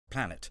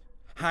planet.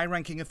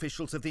 High-ranking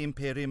officials of the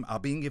Imperium are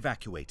being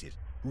evacuated.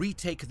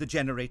 Retake the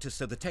generator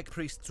so the tech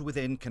priests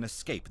within can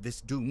escape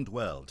this doomed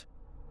world.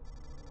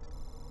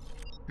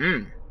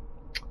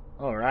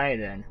 Alright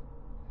then.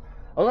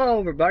 Hello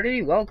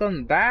everybody,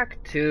 welcome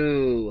back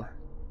to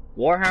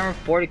Warhammer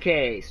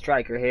 40k.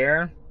 Striker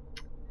here.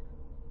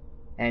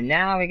 And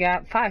now we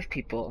got 5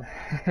 people.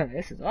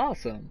 This is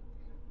awesome.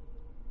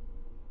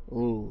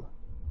 Ooh.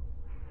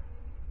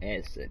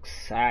 It's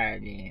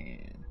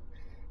exciting.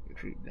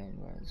 Recruit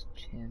vanguards,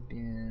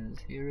 champions,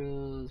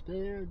 heroes,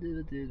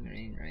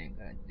 marine rank,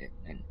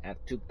 and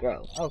have to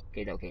grow.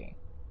 Okay.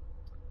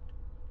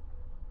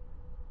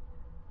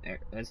 There,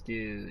 let's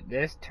do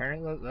this.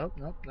 Turn it.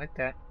 Nope, like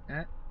that.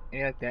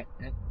 Yeah, like that.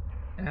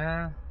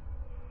 Yeah,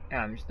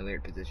 I'm just in a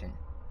weird position.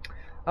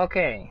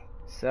 Okay,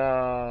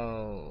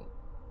 so.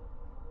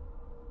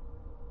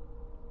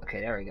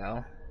 Okay, there we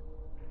go.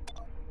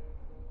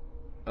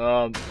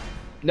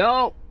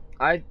 No!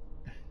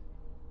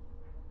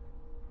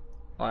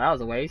 Oh, that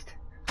was a waste.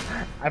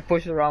 I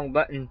pushed the wrong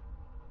button.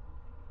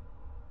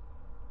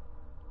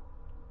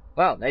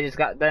 Well, they just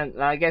got then.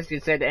 I guess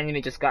you'd say the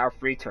enemy just got a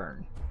free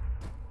turn.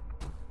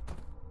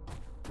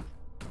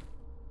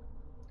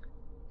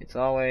 It's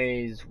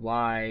always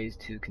wise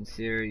to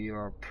consider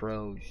your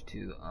approach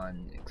to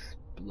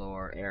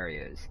unexplored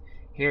areas.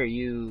 Here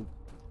you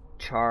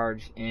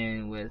charge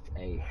in with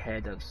a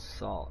head of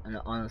assault,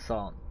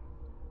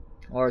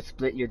 or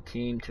split your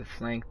team to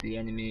flank the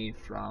enemy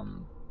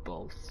from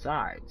both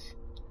sides.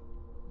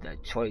 The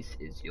choice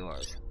is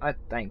yours. I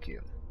thank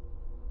you.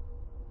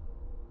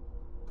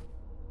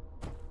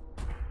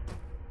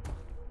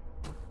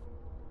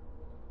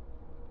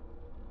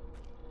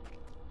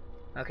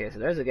 Okay, so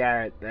there's a guy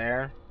right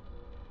there.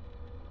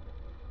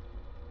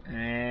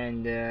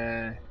 And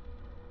let's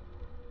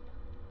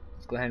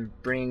go ahead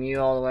and bring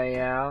you all the way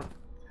out.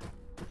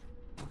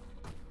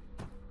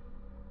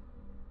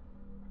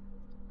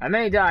 I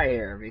may die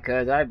here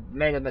because I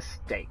made a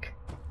mistake.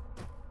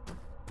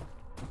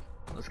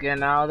 Let's get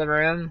him out of the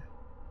room.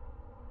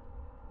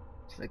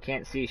 So they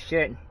can't see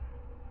shit.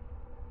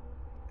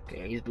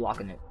 Okay, he's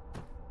blocking it.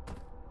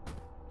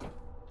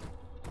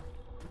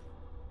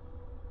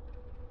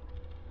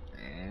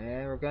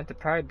 And we're going to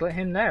probably put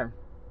him there.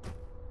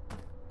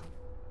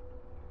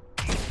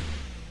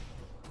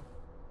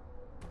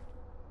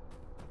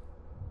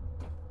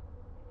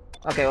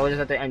 Okay, we'll just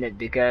have to end it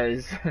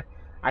because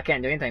I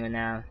can't do anything with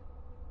now.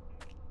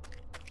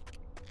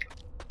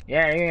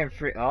 Yeah, you're getting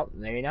free. Oh,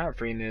 maybe not a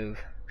free move.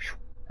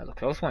 That was a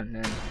close one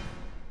then.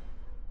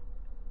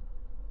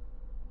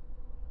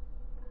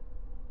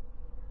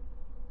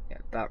 Yeah,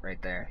 about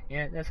right there.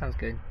 Yeah, that sounds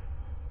good.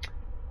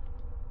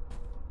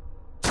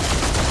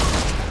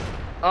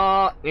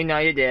 Oh, we know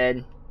you're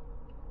dead.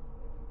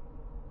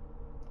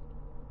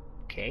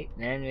 Okay,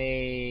 then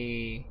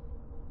we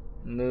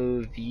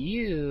move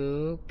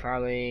you.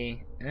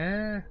 Probably.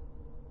 It's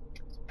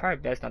probably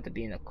best not to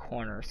be in the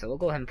corner, so we'll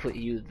go ahead and put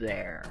you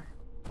there.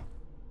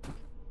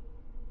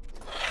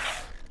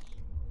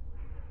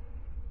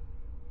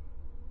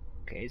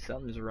 Okay,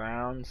 something's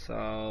around,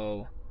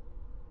 so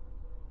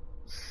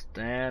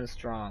stand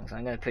strong. So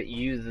I'm gonna put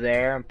you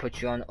there and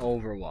put you on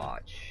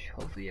Overwatch.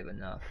 Hopefully you have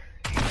enough.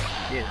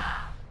 You do.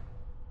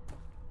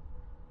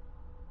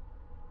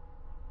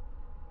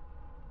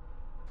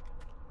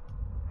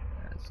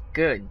 That's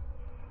good.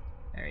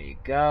 There you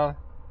go.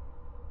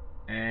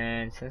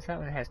 And since that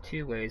one has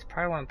 2 ways,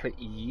 probably want to put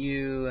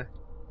you.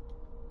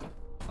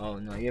 Oh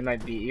no, you're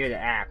the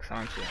axe,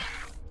 aren't you?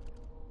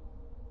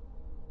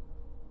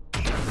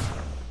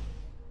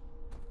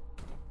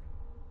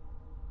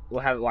 We'll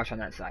have it watch on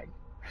that side.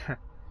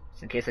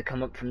 Just in case I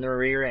come up from the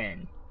rear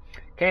end.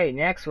 Okay,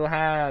 next we'll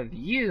have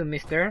you,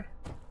 mister.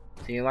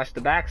 So you can watch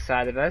the back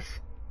side of us.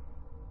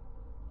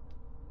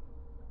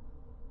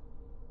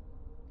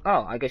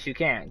 Oh, I guess you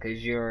can't,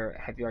 because you're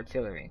heavy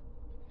artillery.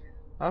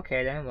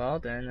 Okay then, well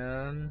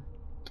then,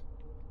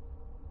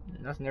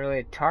 nothing really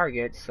a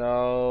target,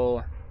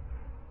 so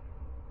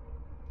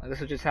I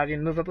guess we'll just have you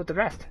move up with the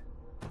rest.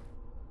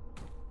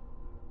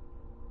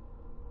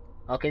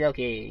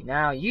 Okay,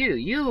 now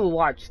you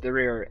watch the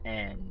rear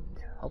end.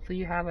 Hopefully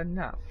you have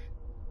enough.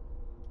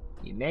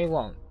 You may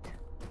won't.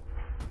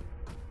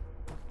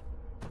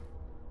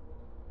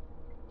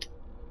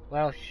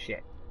 Well,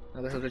 shit.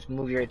 I guess I'll just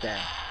move you right there.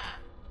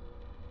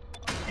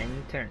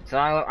 And turn. So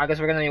I guess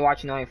we're gonna be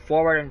watching going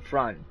forward and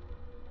front.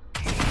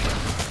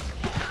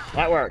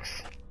 That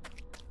works.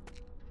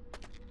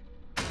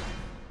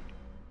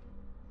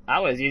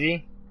 That was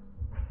easy.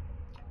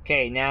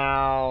 Okay,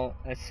 now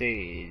let's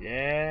see.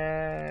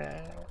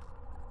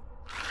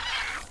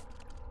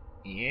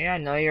 Yeah, I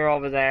know you're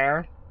over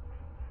there.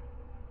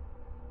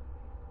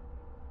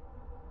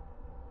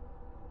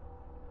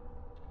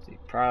 So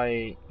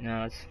probably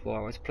no, that's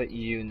 4. Let's put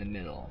you in the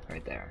middle,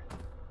 right there.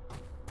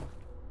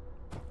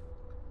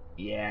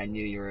 Yeah, I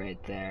knew you were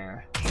right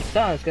there.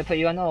 So let's go put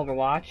you on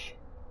Overwatch.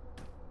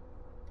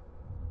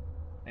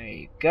 There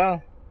you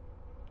go.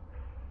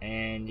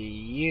 And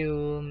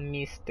you,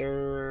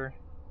 Mister.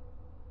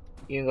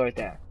 You can go right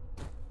there.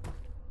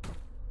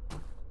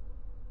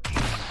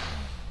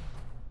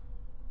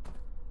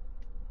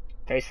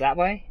 Face that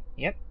way?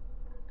 Yep.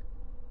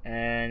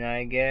 And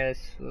I guess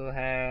we'll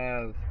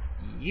have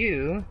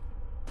you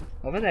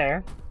over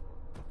there.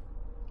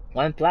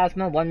 1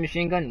 plasma, 1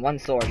 machine gun, 1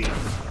 sword.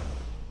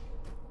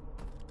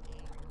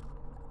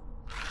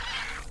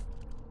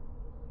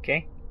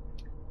 Okay.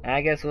 And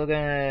I guess we're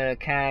gonna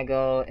kinda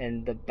go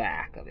in the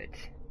back of it.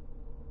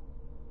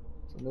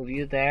 So move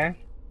you there.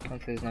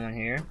 Hopefully there's no one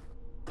here.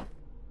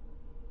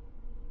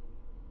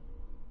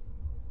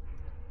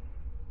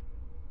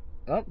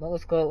 Oh, well,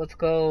 let's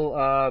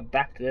go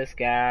back to this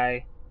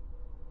guy.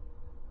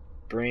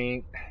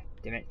 Damn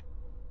it.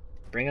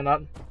 Bring him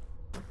up.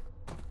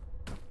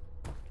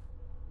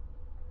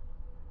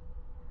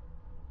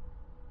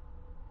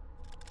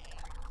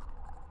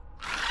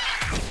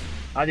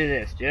 I'll do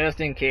this, just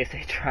in case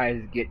they try to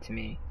get to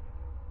me.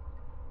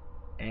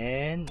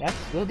 And that's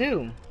what we'll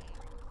do.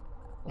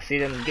 We'll see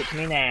them get to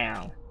me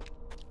now.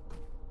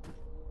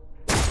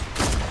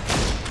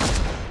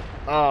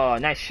 Oh,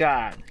 nice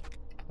shot.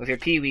 With your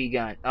Pee-wee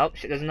gun. Oh,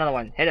 shit, there's another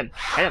one. Hit him.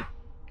 Hit him.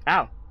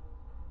 Ow.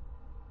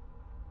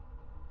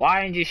 Why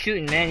aren't you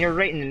shooting, man? You're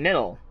right in the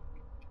middle.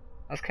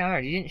 That's kind of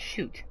weird. You didn't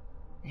shoot.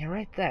 You're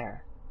right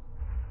there.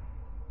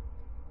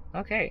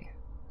 Okay.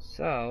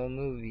 So, we'll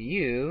move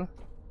you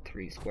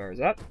 3 squares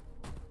up.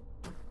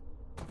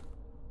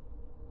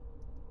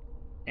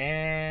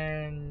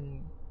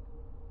 And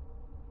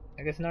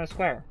I guess another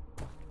square.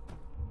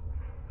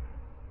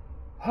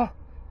 Huh.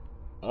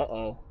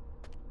 Uh-oh.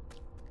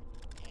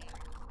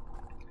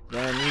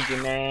 Gonna need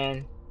you,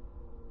 man.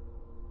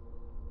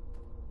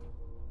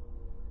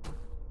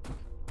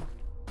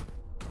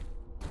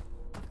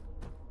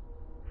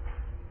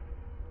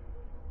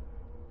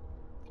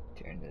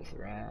 Turn this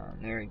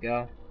around. There we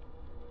go.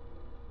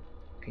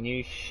 Can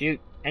you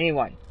shoot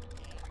anyone?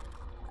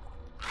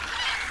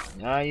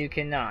 No, you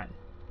cannot.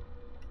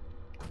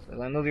 So I'm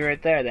gonna move you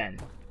right there then.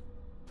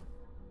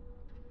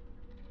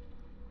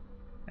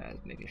 I was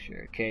making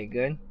sure. Okay,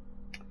 good.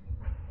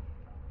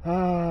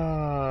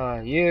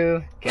 Oh,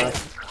 you kill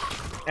it.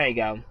 There you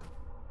go.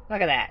 Look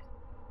at that.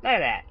 Look at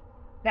that.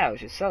 That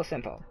was just so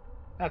simple.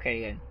 Okay,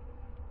 good.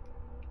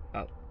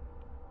 Oh.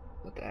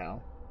 What the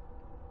hell?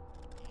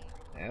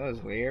 That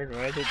was weird.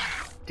 Why did it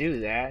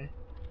do that?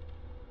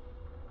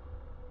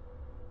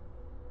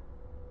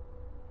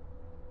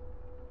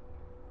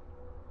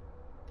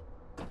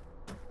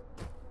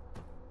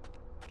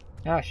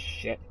 Oh,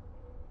 shit.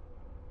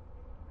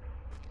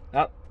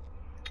 Oh.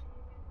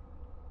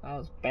 I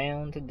was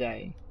bound to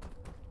die.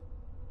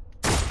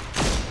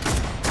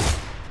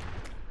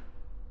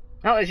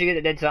 Oh, let's you get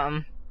it did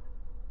something.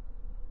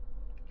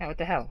 Yeah, what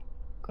the hell?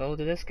 Go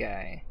to this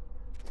guy.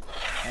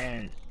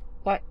 And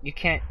what? You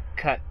can't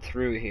cut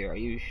through here. Are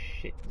you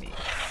shitting me?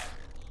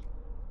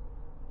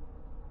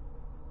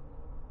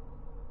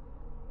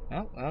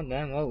 Oh, well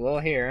then we'll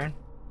here.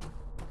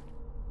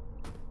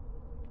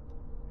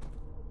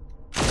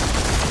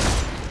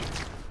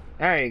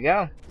 There you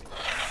go.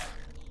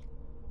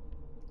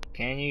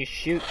 Can you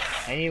shoot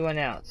anyone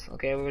else?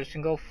 Okay, we're just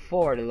gonna go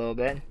forward a little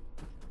bit.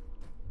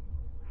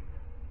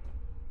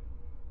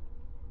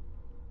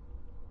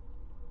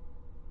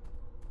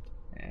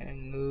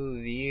 And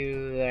move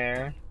you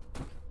there.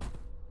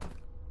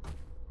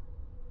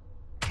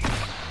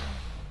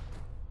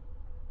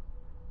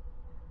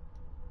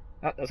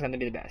 Oh, that's gonna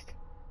be the best.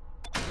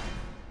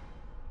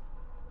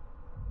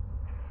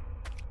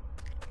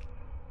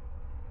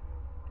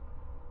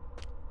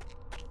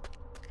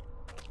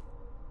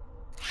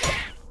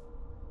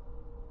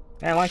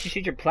 Man, why don't you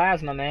shoot your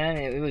plasma, man?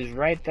 It was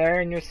right there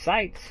in your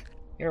sights.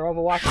 Your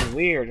Overwatch is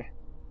weird.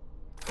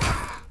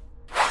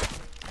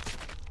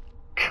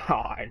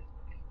 God.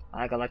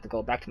 I'd like to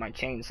go back to my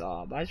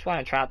chainsaw, but I just want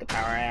to try out the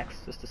power axe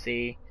just to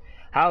see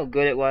how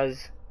good it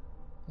was.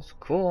 It's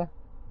cool.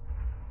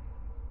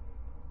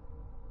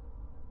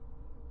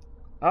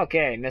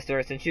 Okay,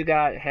 mister, since you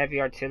got heavy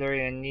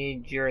artillery and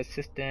need your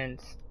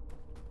assistance,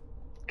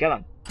 kill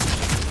him.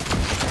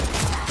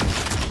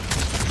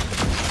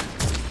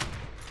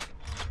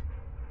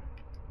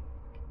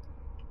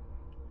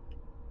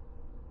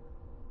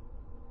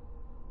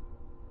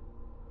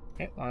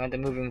 Okay, well, I have to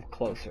move him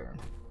closer.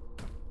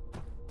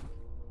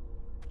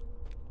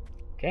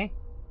 Okay.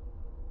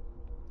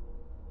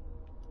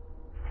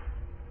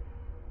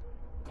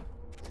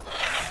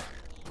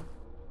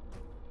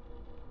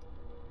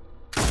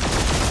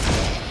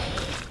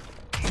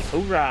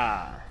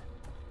 Hoorah!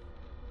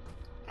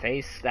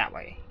 Face that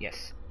way,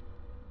 yes.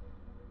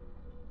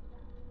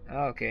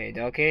 Okay,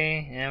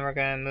 okay, and we're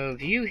gonna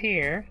move you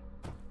here.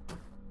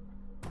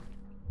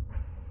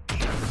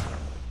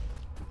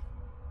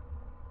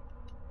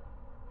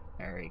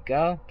 There we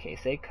go, in case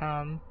they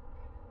come,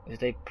 which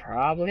they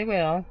probably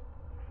will.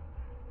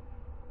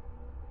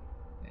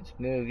 Let's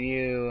move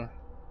you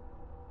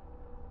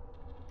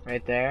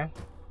right there.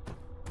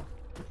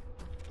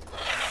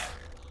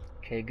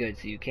 Okay, good.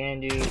 So you can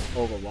do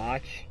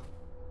Overwatch.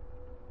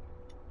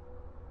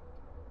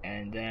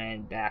 And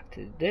then back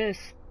to this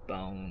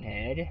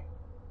bonehead.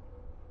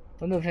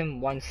 We'll move him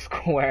 1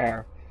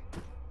 square.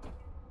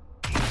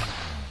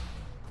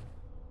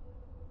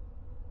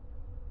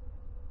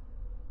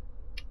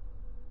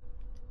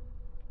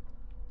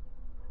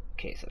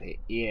 Okay, so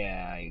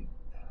yeah,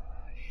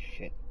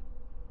 shit.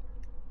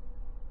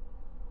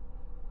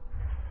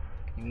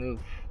 Can you move?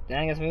 Then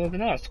I guess we move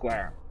another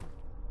square.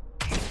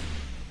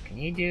 Can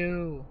you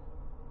do?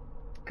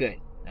 Good.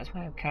 That's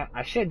why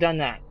I should have done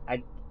that.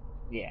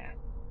 Yeah.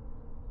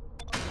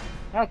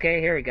 Okay,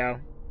 here we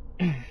go.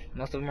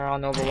 Most of them are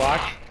on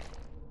Overwatch.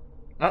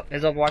 Oh,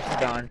 his Overwatch is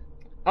gone.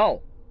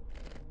 Oh!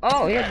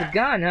 Oh, he has a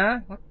gun, huh?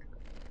 What?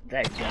 Is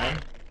that a gun?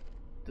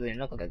 Doesn't even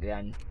look like a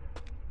gun.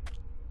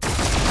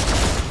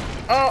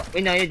 Oh,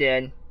 we know you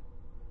did.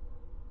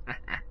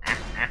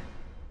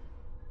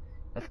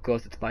 Of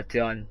course, it's my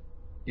turn.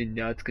 You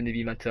know it's gonna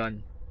be my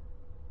turn.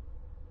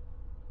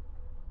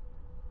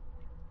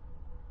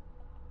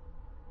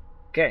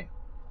 Okay.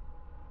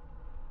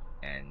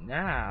 And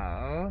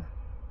now...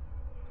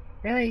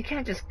 Really? You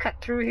can't just cut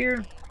through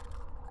here?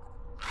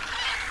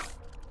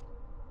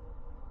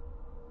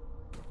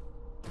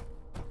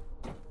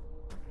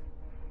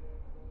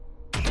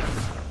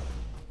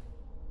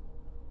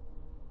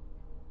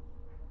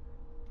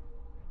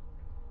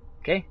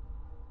 Okay.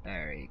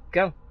 There you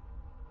go.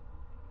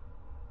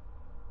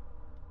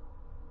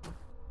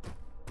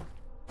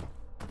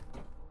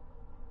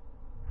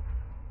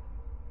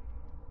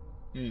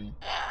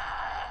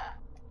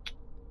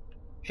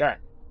 Shut up.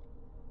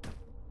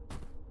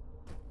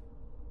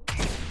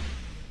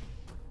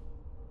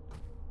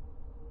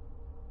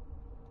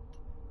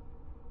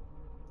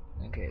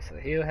 Okay, so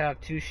he'll have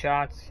 2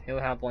 shots, he'll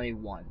have only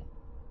 1.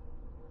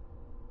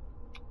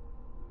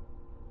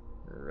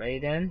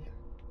 Right then.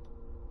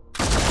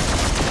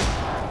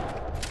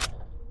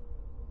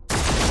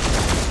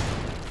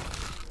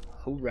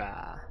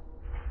 Hoorah.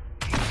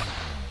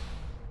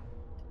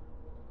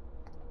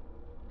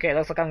 Okay,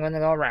 looks like I'm gonna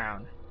go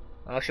around.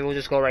 Actually, we'll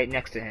just go right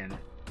next to him.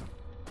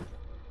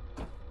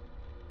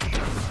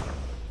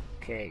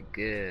 Okay,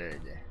 good.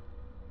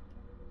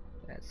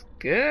 That's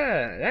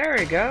good. There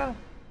we go.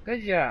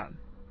 Good job.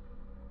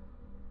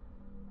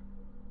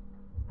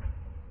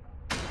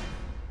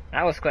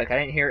 That was quick. I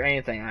didn't hear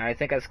anything. I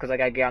think that's because I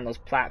gotta get on those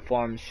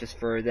platforms just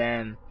for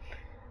them.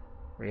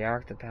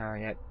 React the power.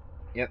 Yep.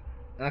 Yep.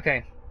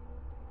 Okay.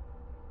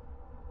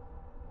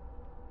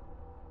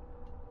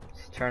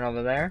 Let's turn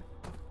over there.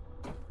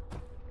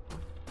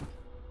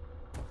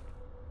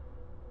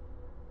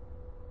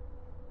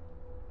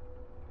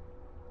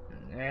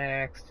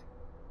 Next.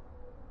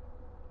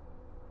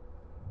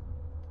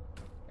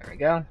 There we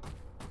go.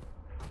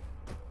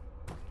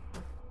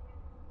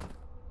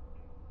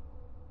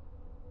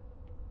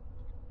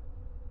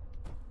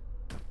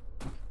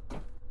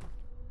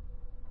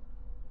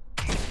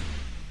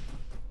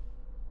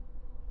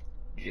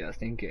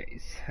 Just in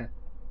case. Can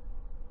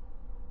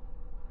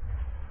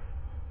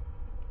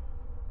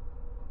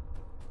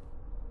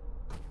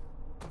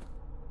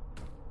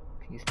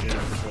you still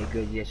say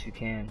good? Yes, you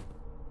can.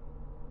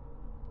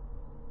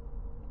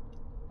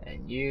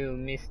 And you,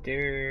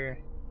 mister,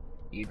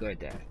 you go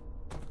there.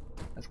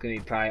 That's gonna be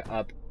probably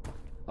up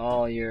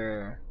all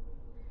your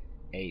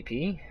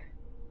AP.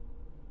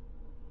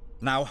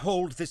 Now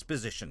hold this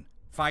position.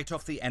 Fight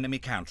off the enemy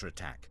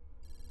counterattack.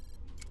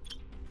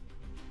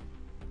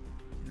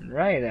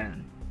 Right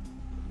then.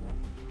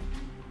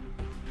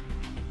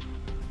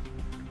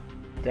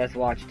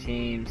 Deathwatch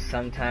teams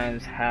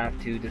sometimes have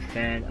to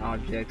defend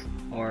objects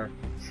or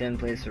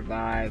simply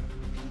survive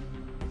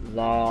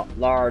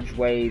large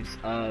waves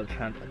of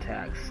trump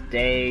attacks.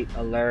 Stay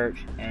alert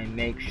and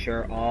make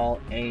sure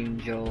all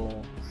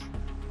angels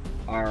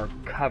are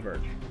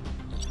covered.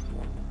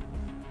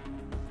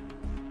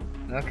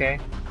 Okay.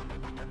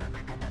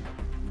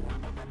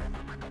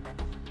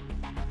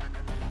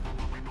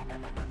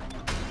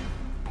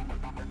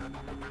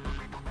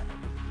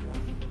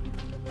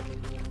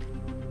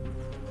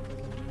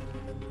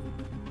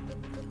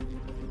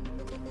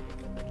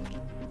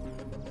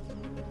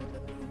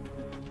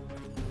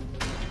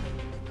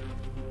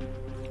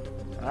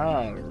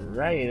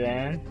 Alrighty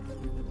then.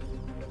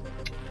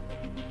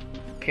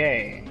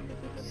 Okay,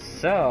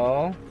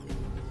 so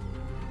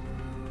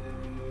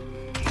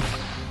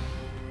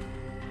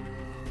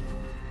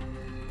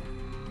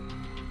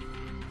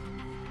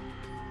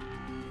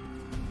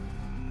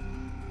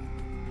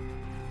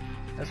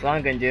that's what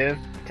I'm gonna do.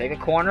 Take a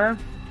corner.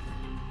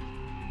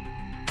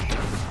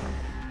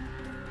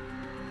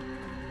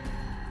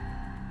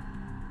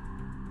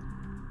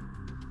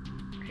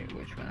 Okay,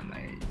 which one am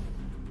I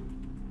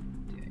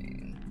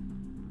doing?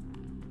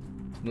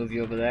 Move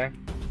you over there.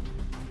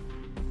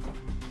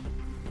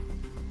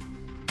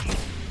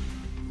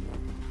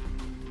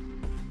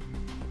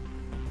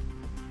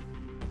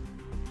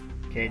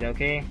 Okay,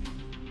 dokie.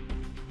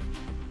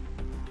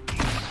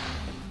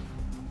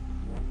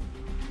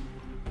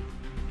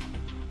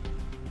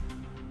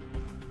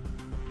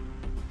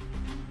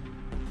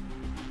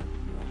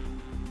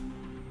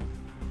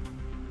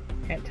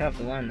 Can't tell if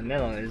the one in the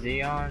middle is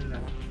he on?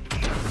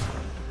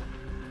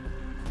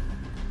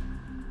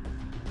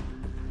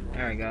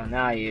 There we go.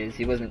 Now he is.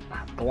 He wasn't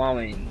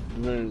glowing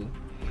blue.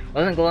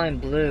 Wasn't glowing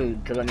blue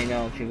to let me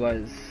know if he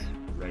was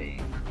ready.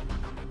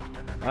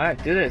 All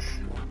right, do this.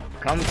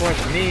 Come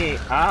towards me.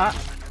 Ah.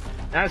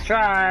 Nice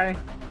try.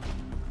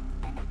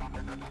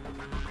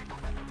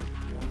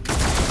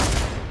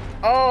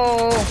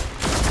 Oh!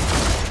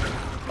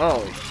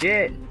 Oh,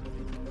 shit.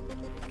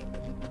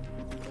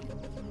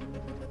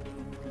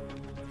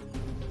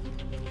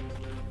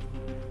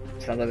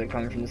 Sounds like they're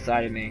coming from the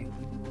side of me.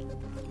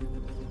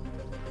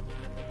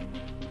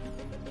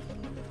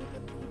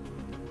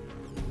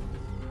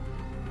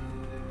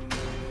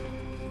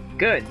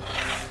 Good.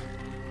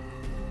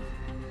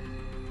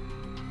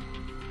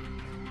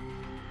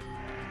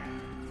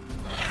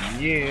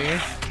 You.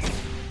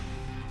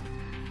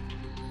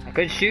 I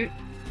could shoot,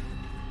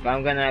 but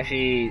I'm gonna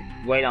actually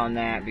wait on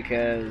that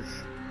because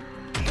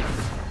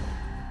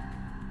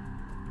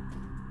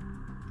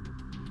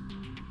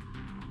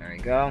there we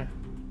go.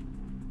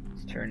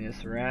 Let's turn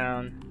this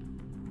around.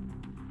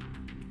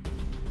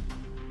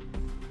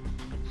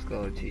 Let's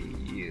go to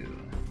you.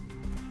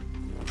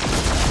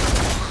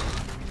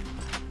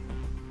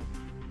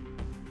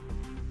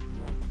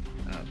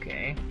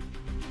 Okay.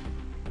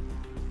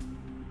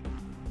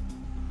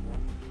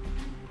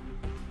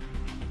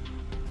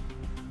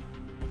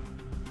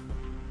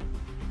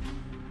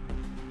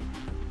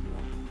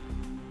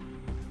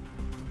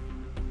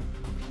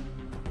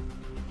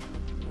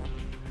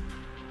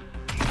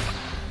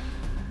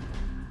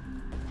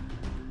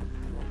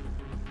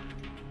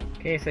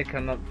 Okay, so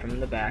come up from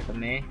the back of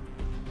me.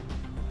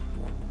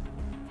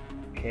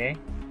 Okay.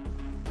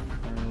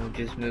 And we'll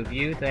just move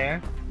you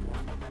there.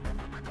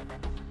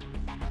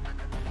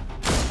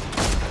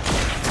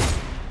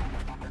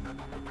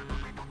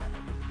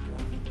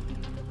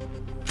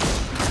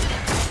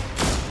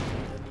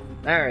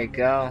 There we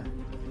go.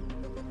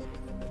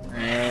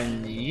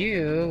 And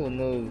you will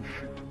move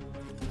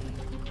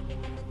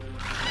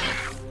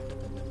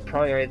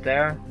probably right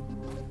there.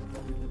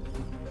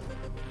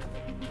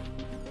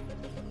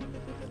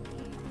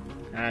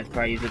 I'd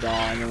probably use it all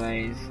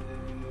anyways.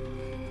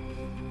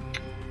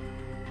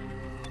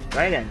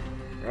 Right then,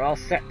 we're all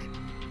set.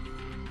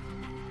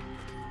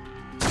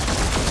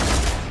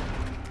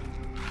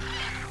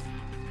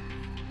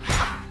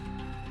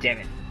 Damn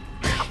it.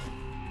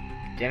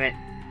 Damn it.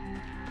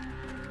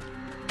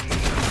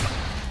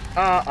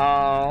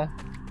 Uh-oh.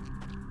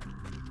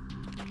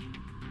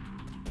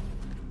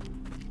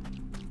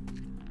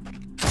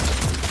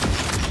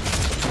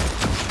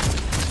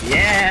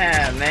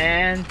 Yeah,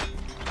 man.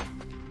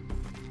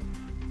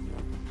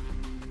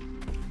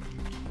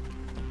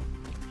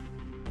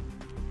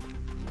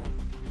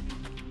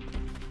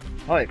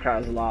 Holy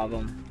crap, there's a lot of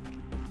them.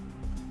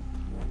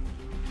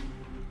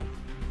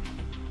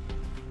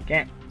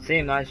 Can't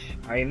see much.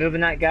 Are you moving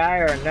that guy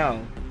or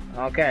no?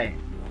 Okay.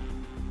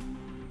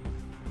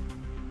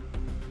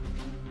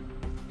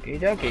 Okie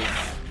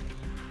dokie.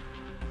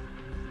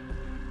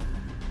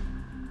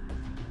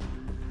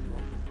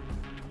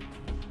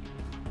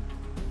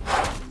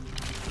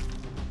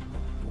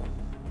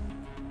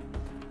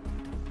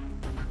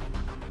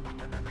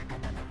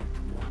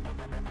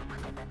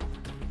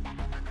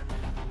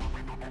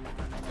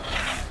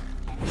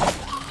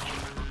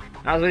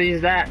 I was gonna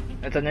use that.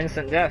 It's an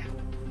instant death.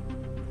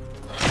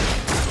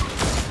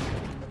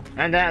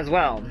 And that as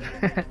well.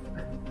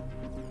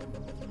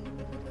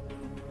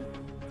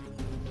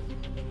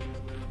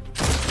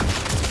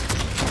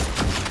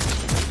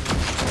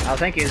 I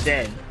think he's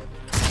dead.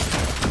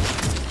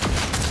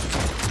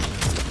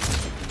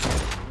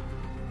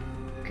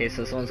 Okay,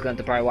 so someone's going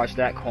to probably watch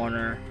that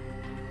corner.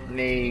 Let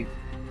me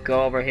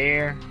go over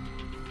here.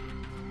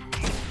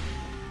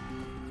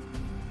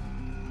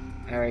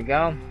 There we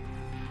go.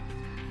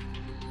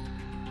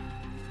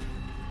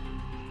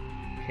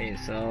 Okay,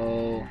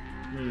 so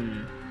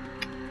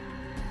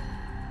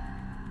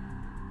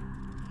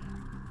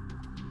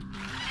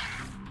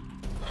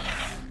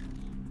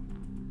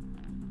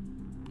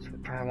so we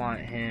probably want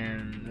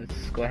him.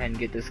 Let's go ahead and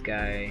get this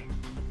guy.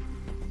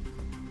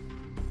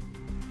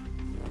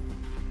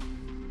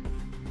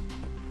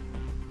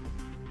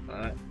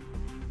 But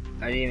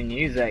I didn't even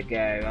use that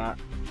guy. But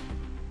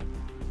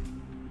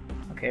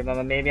okay,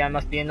 but maybe I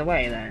must be in the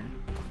way then.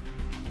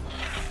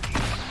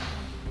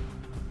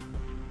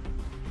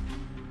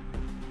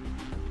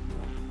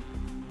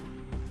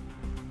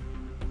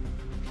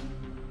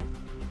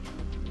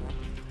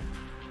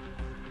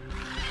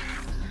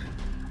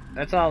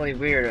 That's oddly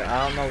weird.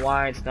 I don't know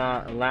why it's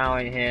not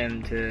allowing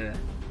him to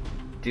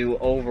do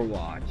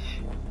Overwatch.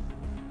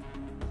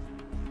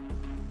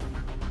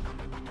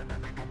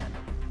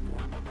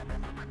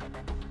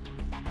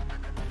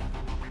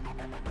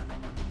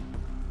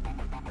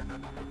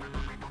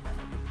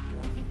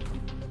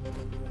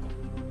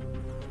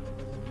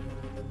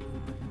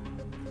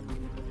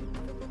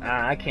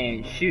 I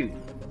can't shoot.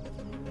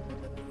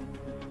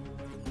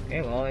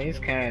 Okay, well, he's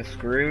kind of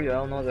screwed. I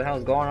don't know what the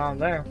hell's going on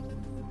there.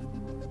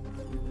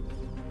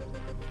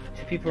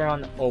 Two people are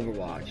on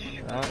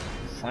Overwatch. Well,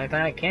 it's the only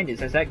thing I can do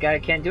since that guy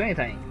can't do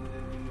anything.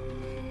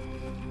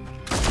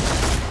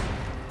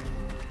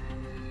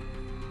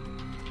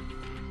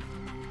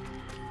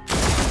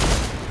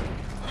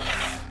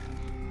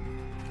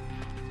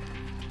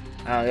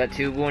 I got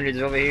two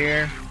woundeds over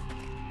here.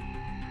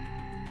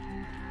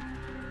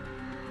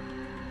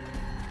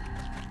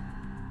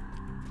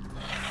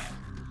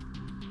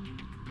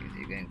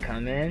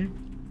 come in.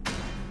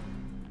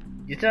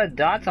 You still had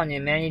dots on you,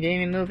 man. You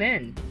didn't even move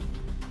in.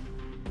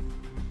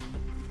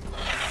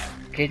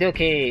 Okay,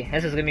 dokie.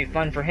 This is gonna be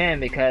fun for him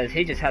because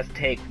he just has to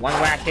take one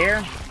whack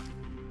here.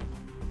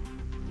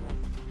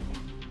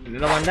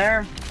 Another one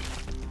there.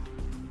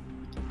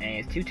 And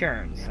it's 2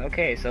 turns.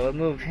 Okay, so we'll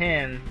move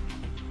him.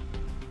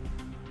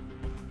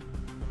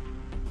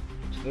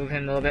 Just move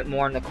him a little bit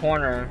more in the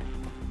corner.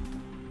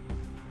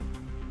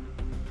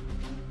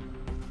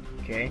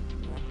 Okay.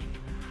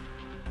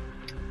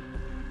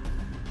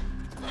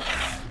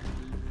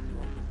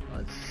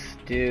 Let's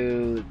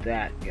do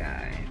that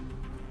guy.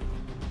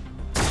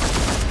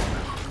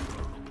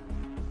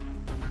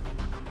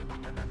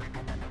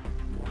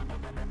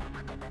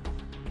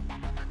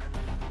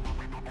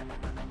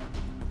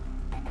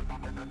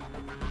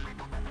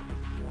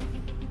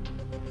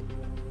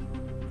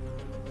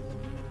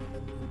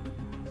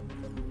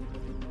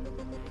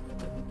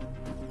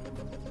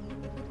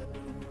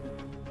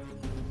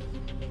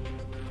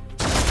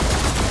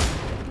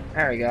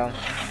 There we go.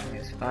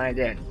 Let's find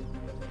it.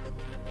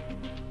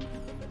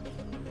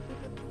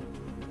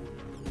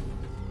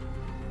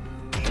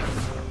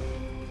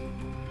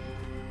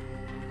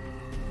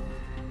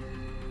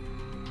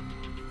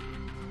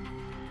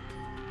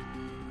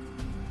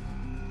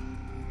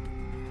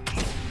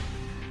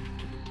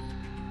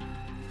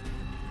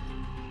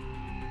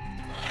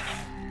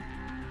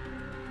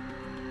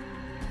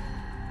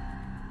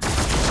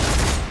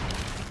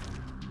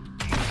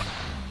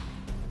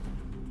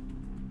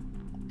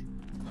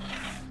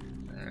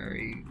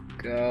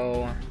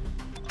 Go.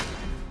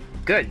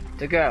 Good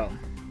to go.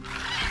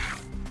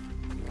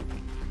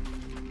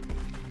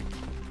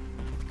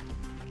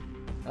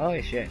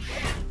 Holy shit.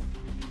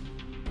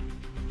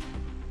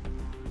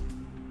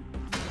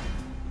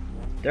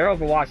 Their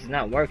Overwatch is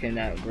not working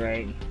that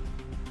great.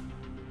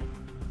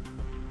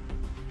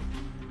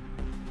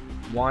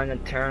 One a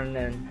turn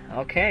and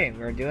okay,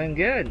 we're doing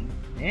good.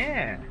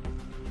 Yeah.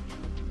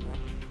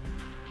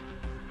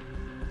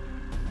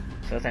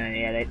 So then,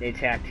 yeah, they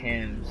attacked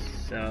him,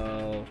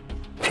 so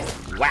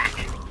whack.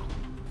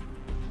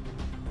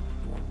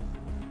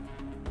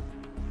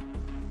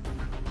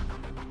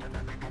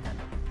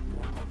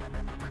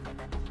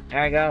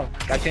 There we go.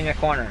 Got you in your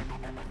corner.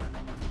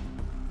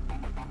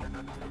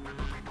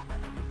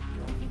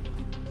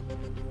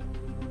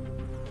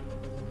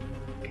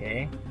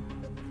 Okay.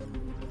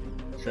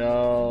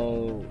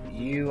 So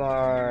you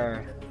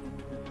are.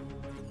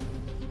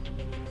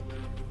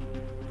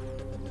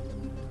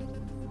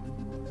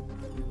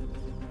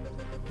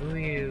 Who are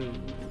you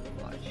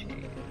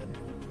watching?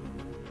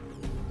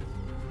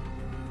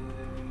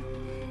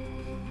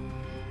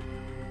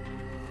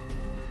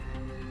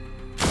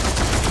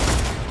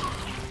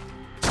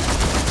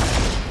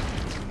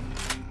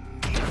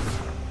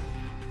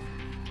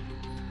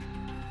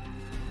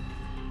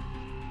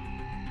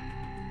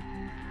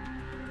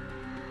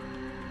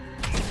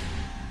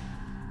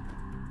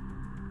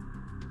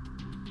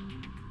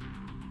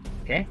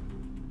 Okay.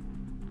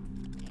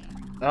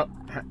 Oh.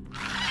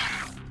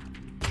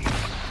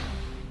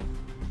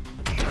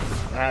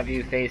 We'll have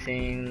you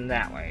facing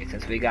that way,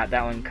 since we got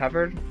that one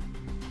covered.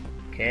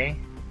 Okay.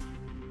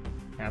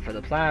 Now for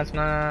the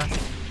plasma,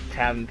 let's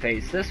have him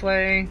face this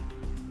way.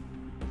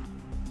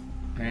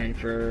 And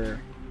for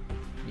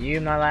you,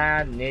 my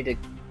lad, need to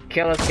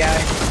kill this guy.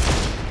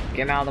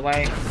 Get him out of the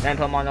way, then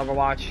put him on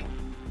Overwatch.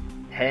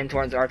 Heading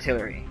towards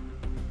artillery.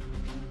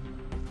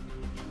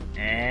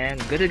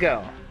 And good to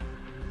go.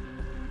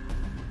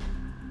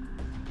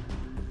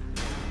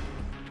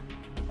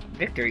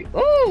 Victory.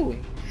 Ooh!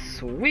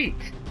 Sweet!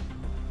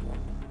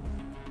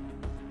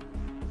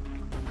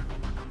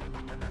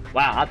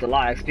 Wow, that's a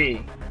lot of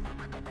XP.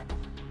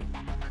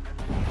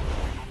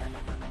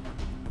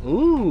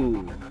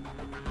 Ooh!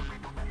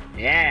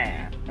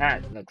 Yeah,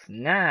 that looks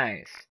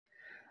nice.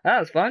 That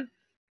was fun.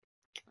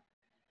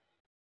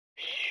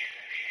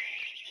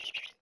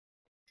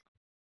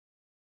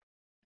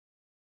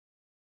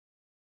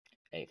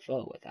 A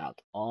foe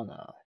without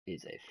honor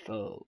is a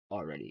foe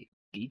already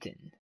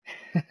beaten.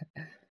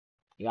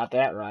 You got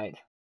that right.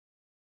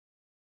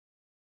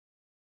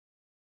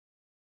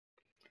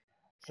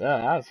 So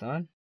that was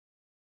fun.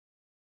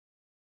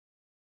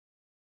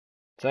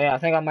 So yeah, I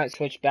think I might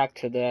switch back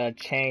to the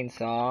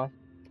chainsaw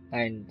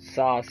and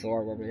saw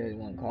sword, whatever you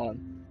want to call it.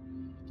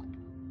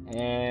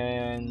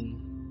 And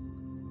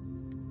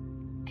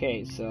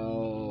okay,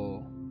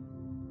 so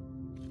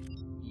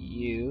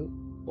you,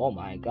 oh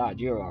my god,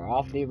 you are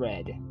awfully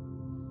red.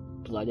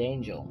 Blood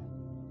Angel.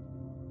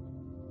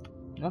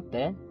 Not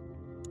bad.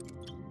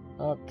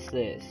 What's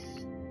this?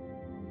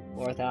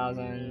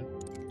 4,000.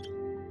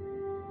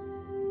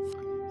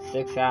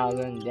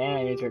 6,000.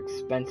 Damn, these are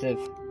expensive.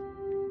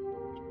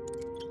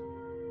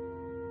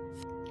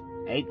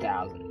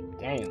 8,000.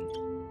 Damn.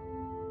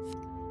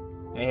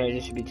 Right here,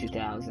 this should be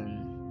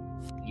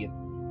 2,000. Yep.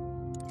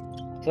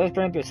 So let's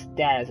bring up your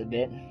status a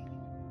bit.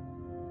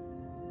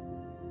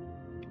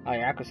 Oh,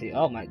 your accuracy.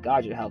 Oh my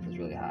god, your health is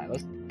really high.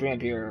 Let's bring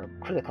up your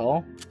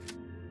critical.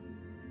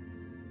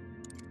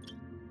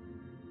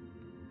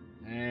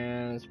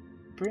 And let's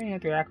bring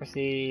up your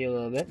accuracy a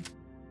little bit.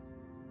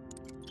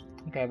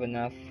 I think I have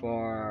enough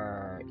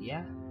for,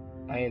 yeah,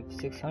 I have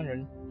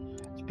 600.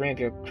 Let's bring up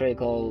your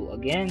critical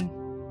again.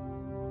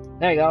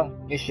 There you go.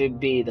 You should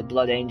be the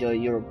blood angel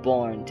you were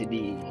born to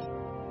be.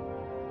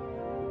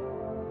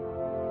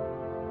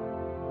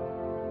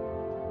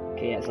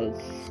 Okay, yeah, so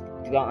it's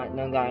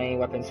none got any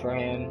weapons for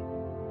him.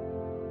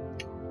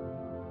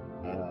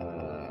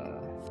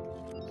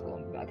 Let's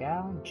go back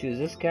out. Choose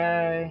this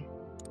guy.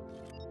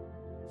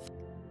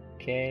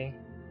 Okay.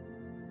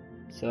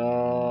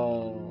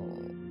 So,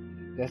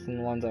 guessing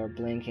the ones that are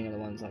blinking are the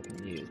ones I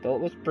can use.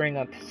 But let's bring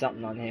up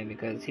something on him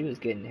because he was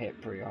getting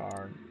hit pretty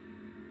hard.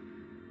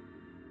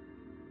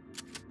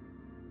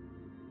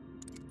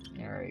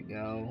 There we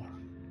go.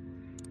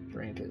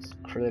 Bring up his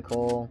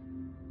critical.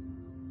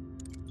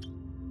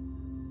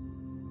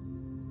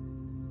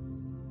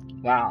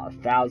 Wow,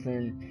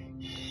 1,000.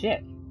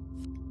 Shit.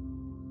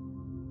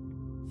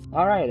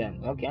 Alright then.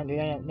 Okay, I'm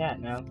doing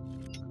that now.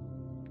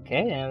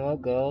 Okay, then we'll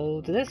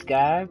go to this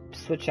guy.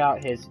 Switch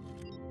out his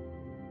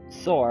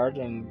sword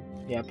and,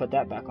 yeah, put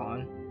that back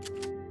on.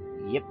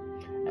 Yep,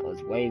 that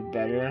was way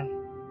better.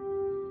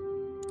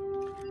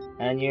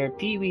 And your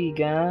Pee-wee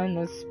gun,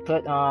 let's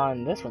put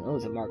on this one. Oh,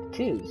 it's a Mark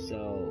II,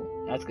 so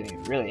that's gonna be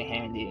really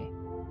handy.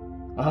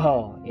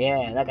 Oh,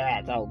 yeah, look at that,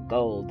 it's all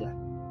gold.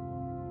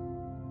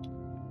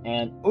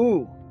 And,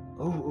 ooh,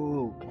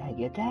 can I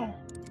get that?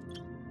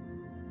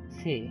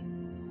 Let's see.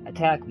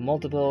 Attack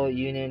multiple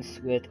units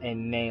with a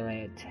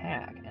melee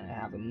attack, and I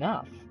have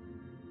enough.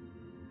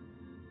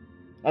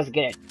 Let's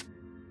get it.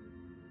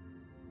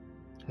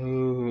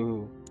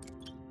 Ooh.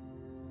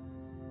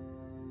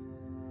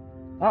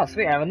 Oh,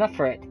 sweet, I have enough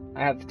for it.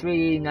 I have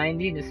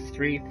 390, this is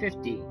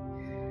 350.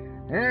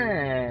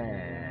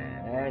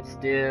 Let's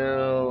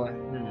do...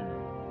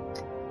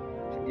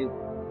 Should do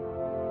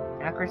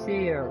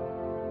accuracy or...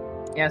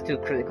 Yeah, let's do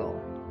critical.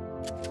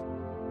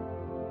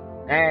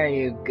 There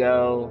you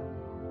go.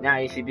 Now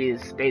you should be the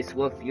space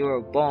wolf you were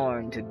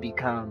born to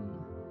become.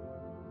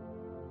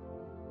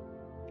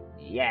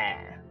 Yeah.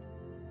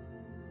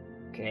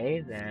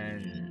 Okay,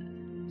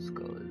 then let's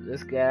go to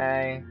this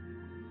guy.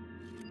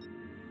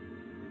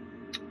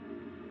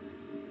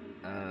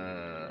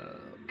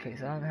 Okay,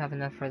 so I don't have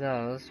enough for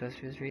those. Just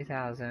for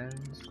 3,000.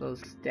 Let's go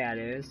to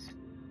status.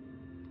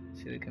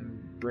 See what we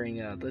can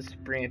bring up. Let's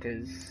bring up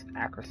his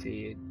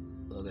accuracy a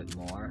little bit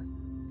more.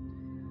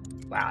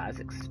 Wow, that's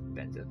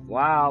expensive.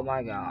 Wow,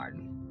 my god.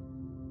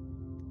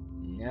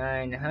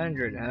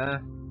 900, huh?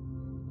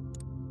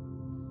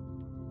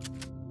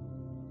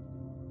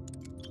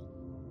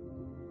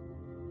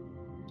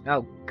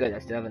 Oh, good, I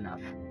still have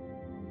enough.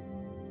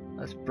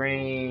 Let's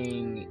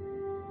bring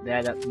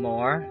that up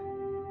more.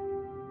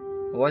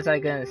 What was I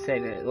gonna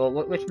save it? Well,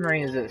 which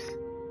marine is this?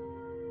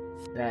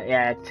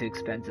 Yeah, it's too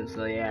expensive,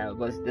 so yeah,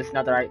 this is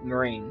not the right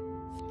marine.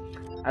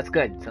 That's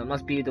good, so it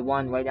must be the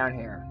one way down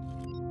here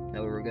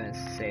that we're gonna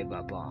save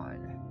up on.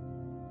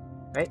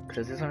 Right?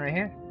 Because this one right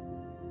here?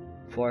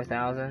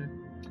 4,000.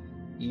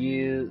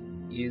 You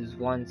use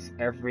once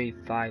every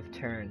 5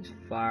 turns.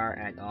 Fire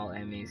at all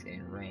enemies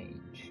in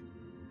range.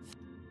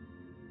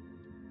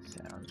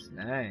 Sounds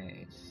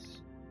nice.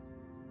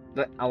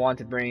 But I want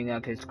to bring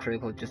up his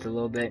critical just a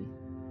little bit.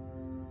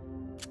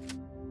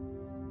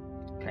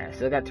 Okay, I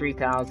still got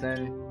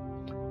 3,000.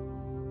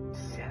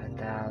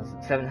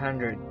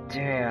 7,700.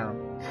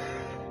 Damn.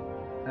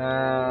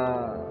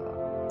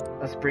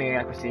 Let's bring your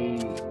accuracy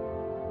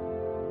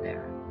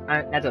there.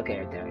 That's okay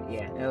right there.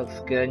 Yeah, it looks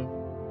good.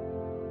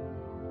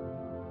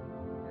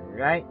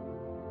 Right.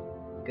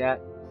 Got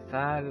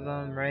 5 of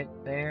them right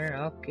there.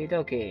 Okie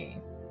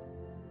dokie.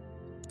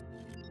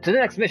 To the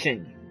next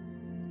mission.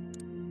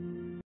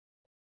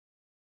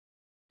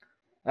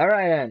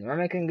 Alright then, we're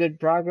making good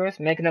progress,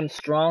 making them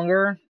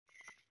stronger.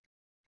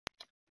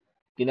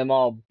 Get them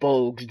all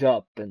bulged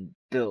up and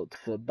built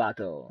for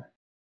battle.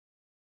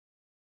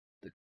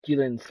 The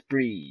killing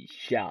spree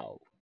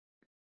shall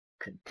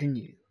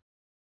continue.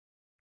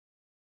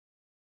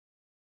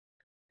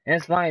 And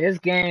it's funny, this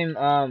game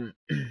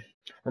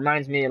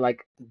reminds me of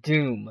like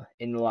Doom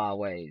in a lot of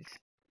ways.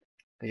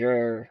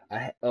 Cause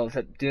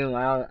except Doom,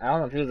 I don't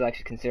know if it was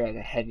actually considered like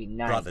a heavy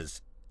knight.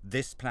 Brothers,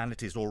 this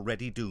planet is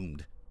already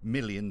doomed.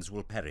 Millions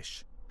will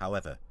perish.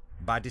 However,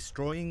 by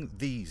destroying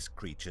these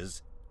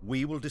creatures,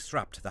 we will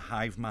disrupt the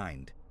hive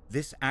mind.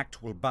 This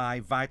act will buy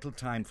vital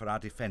time for our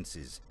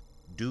defenses.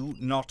 Do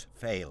not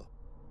fail.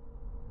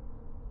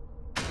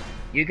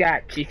 You got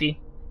it, Chiefy.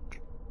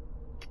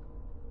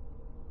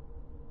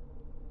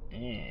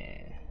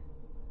 Yeah.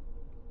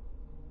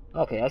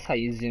 Okay, that's how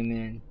you zoom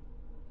in.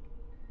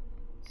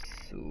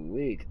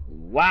 Sweet.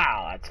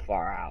 Wow, that's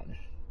far out.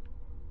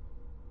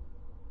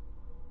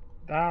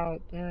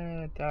 About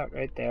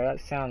right there. That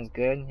sounds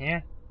good.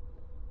 Yeah.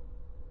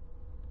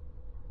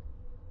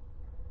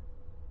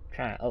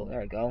 Oh, there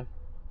we go.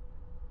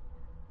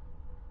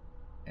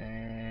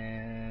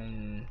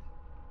 And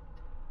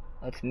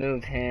let's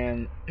move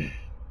him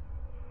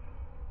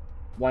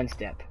 1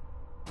 step.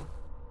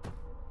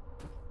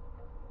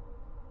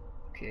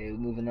 Okay,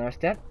 move another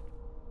step.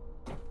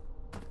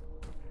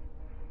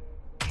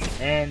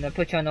 And I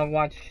put you on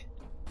Overwatch.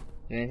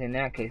 Anything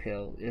there? Okay,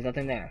 so there's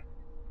nothing there.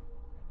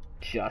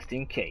 Just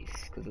in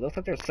case. Because it looks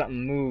like there's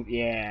something moved.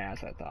 Yeah,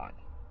 that's what I thought.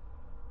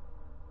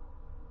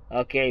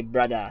 Okay,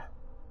 brother.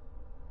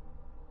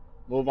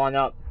 Move on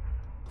up.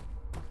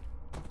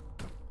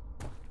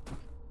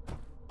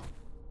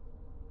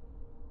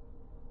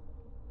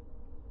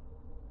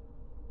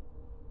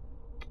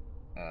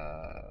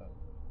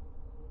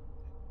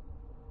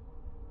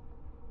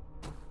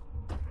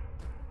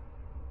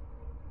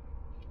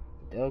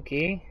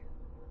 Okay.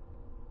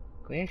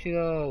 Where should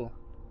go?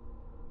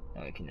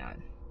 No, we cannot.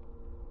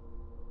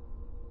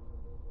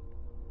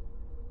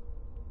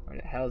 Where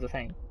the hell is the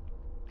thing?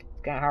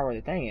 It's kind of hard where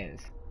the thing is.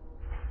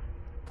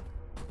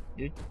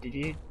 Do.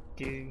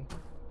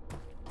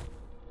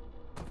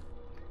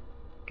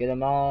 Get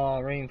them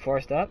all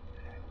reinforced up.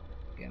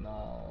 Get them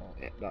all.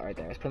 Yeah, about right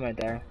there. Let's put them right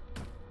there.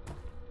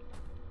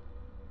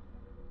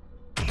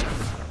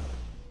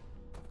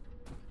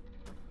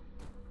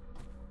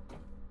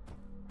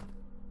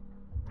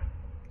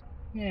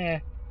 Yeah.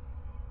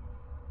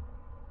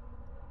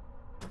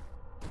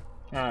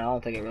 I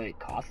don't think it really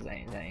costs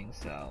anything,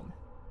 so.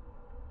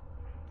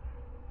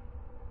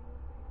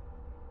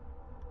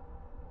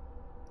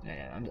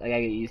 Yeah, I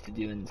gotta get used to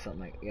doing something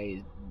like,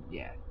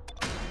 yeah.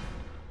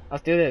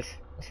 Let's do this.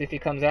 Let's see if he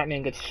comes at me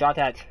and gets shot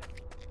at.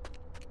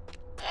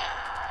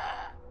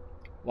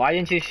 Why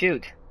didn't you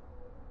shoot?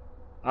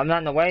 I'm not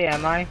in the way,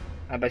 am I?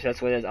 I bet you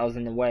that's what it is. I was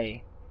in the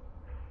way.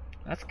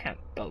 That's kind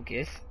of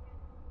bogus.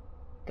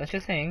 Don't you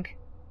think?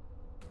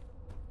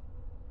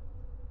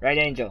 Right,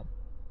 Angel?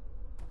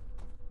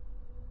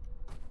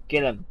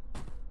 Get him.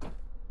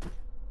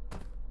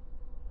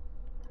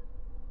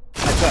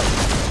 Let's go.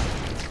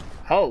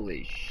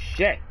 Holy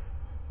shit.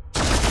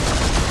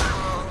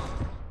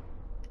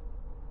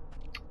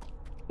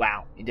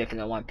 Wow, you definitely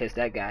don't want to piss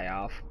that guy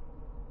off.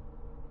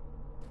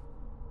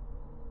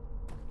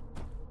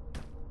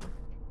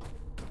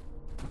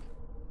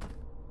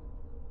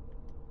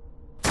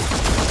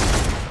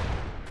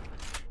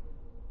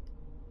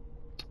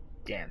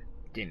 Damn,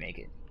 didn't make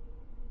it.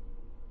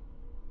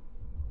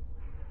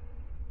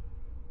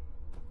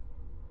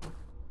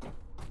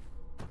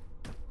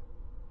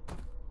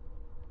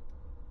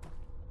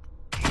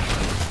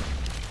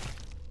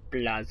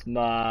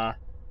 Plasma.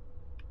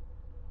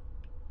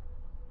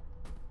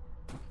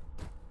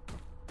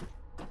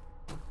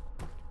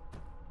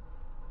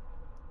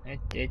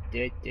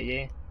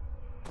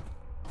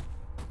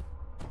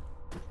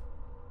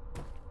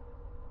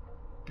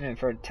 And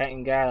for a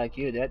Titan guy like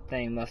you, that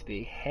thing must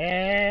be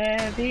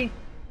heavy.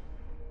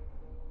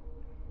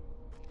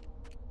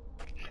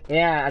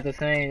 Yeah, as I was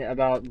saying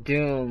about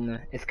Doom,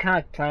 it's kind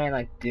of playing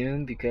like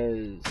Doom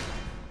because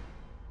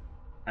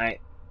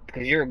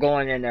you're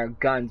going in there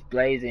guns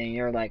blazing,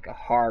 you're like a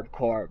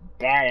hardcore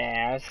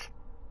badass.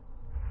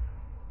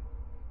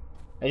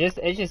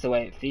 It's just the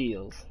way it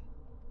feels.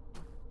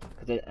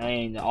 Cause I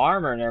mean, the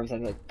armor and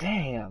everything, like,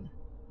 damn.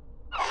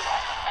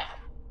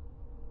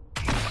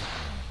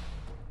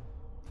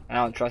 I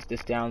don't trust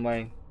this down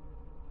way.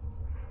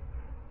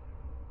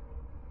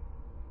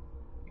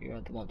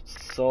 You're the one with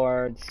the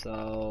sword,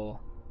 so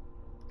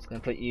it's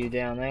gonna put you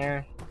down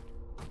there.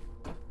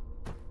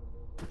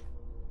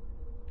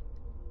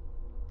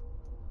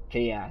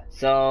 Okay, yeah.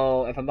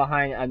 So if I'm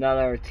behind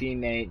another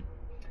teammate,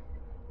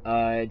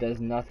 it does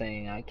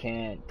nothing. I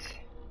can't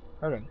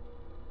hurt him.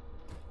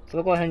 So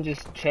we'll go ahead and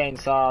just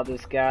chainsaw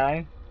this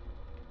guy.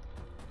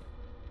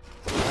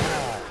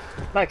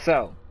 Like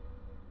so.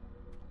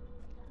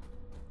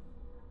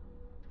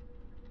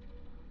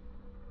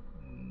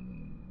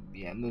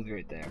 Yeah, move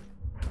right there.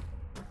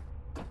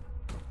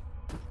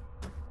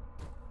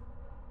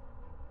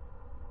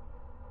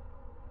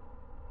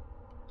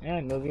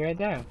 Yeah, move you right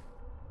there.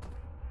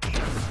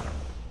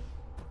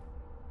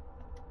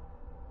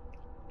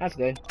 That's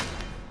good.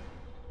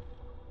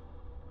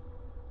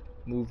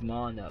 Moving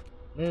on up.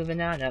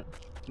 Moving on up.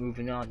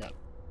 Moving on up.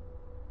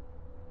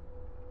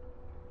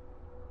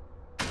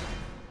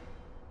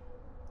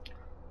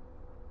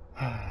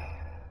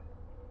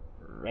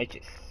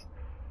 Righteous.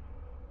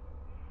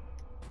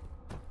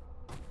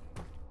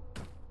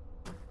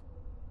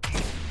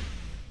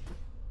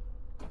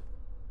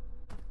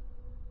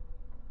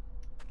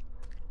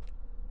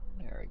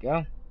 There we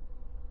go.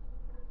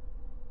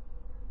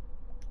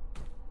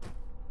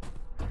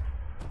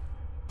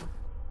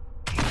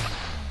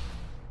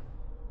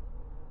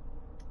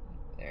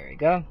 There we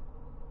go.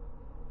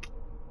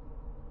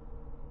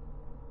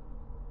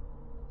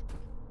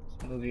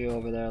 Let's move you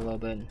over there a little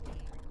bit.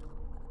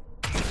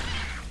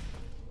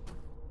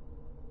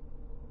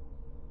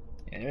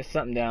 Yeah, there's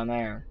something down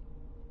there.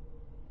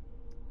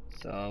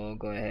 So we'll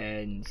go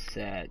ahead and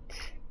set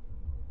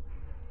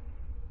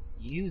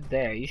you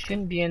there. You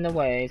shouldn't be in the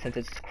way since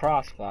it's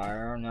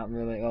crossfire. Not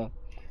really. Oh,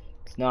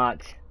 it's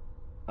not.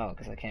 Oh,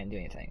 because I can't do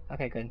anything.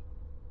 Okay, good.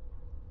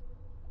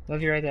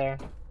 Move you right there.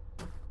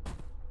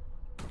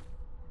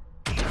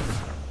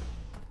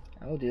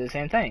 I will do the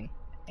same thing.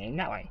 Aim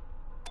that way.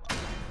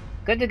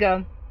 Good to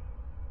go.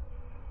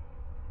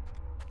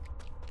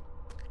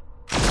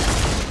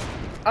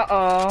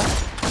 Uh-oh.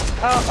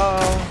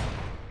 Uh-oh.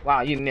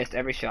 Wow, you missed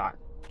every shot.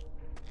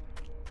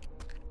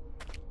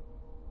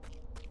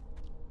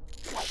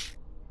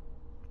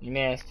 You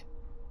missed.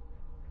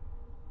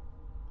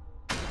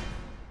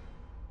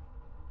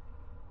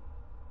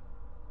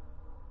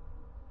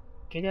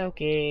 Okie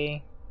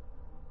dokie.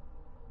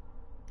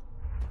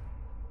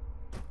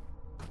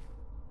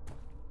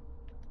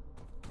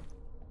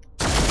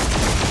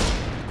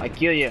 I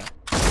kill you.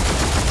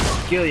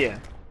 Kill you.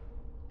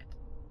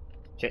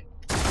 Shit.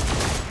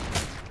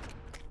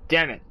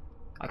 Damn it.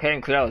 I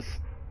came close.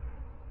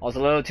 I was a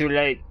little too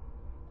late.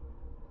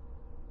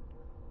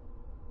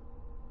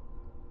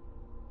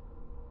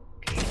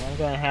 Okay, I'm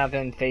gonna have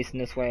him facing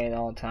this way at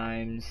all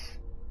times.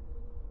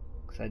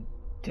 Because I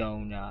do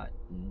not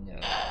know.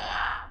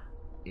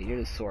 Yeah, you're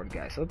the sword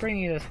guy, so we'll bring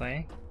you this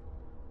way.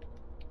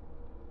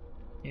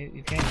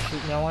 You can't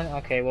shoot no one?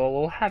 Okay, well,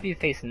 we'll have you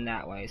facing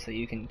that way so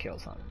you can kill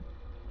something.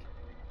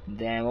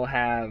 Then we'll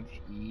have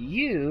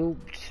you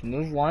just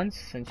move once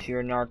since you're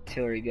an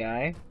artillery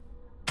guy.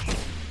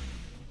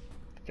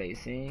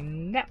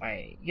 Facing that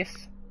way,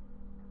 yes.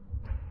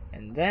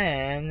 And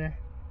then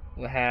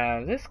we'll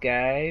have this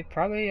guy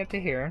probably up to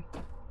here.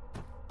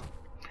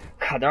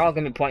 God, they're all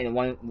gonna be pointing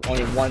in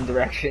only one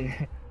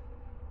direction.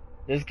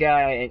 This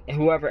guy and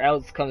whoever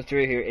else comes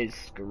through here is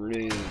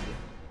screwed.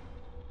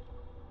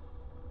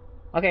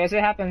 Okay, let's see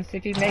what happens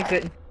if he makes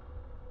it.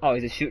 Oh,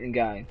 he's a shooting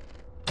guy.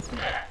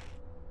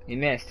 He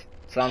missed.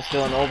 So I'm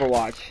still in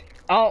Overwatch.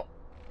 Oh!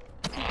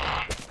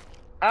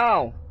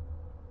 Oh!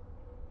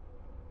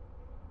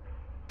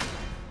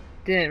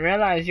 Didn't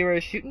realize you were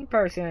a shooting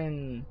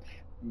person,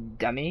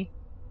 dummy.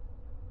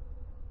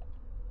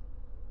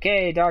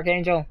 Okay, Dark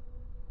Angel.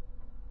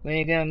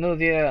 We're gonna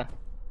move you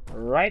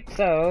right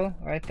so,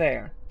 right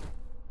there.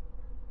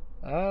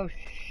 Oh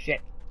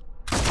shit.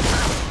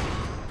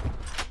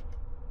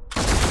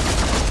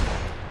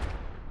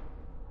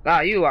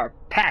 Wow, you are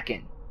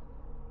packing.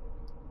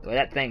 The way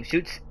that thing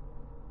shoots.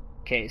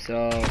 Okay,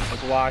 so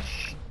let's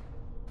watch.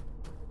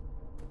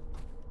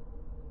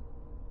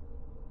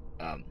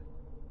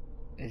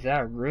 Is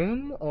that a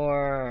room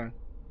or?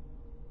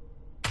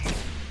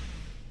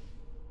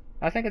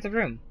 I think it's a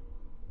room.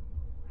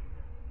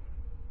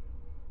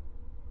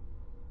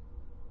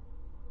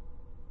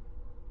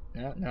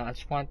 No, no, I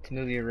just want to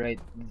move you right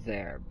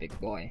there, big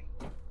boy.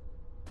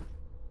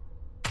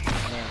 There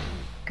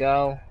we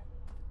go.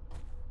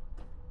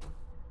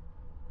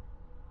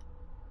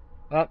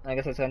 Well, I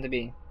guess that's going to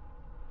be.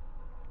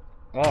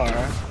 Or,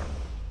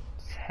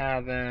 let's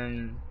have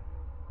him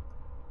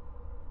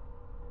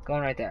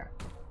going right there.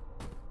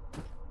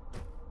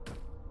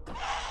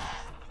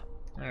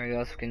 There we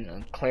go, so we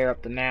can clear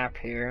up the map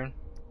here.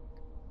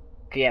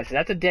 Okay, yeah, so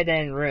that's a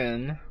dead-end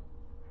room,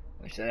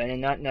 which I did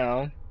not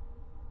know.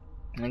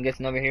 I'm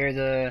guessing over here is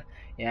a,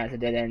 yeah, it's a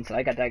dead end, so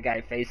I got that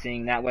guy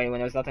facing that way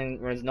when there's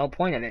nothing, there's no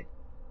point of it.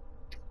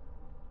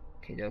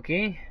 Okie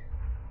dokie.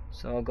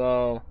 So I'll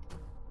go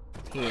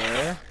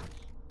here.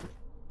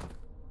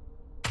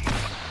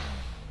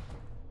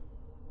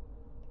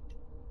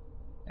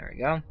 There we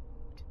go.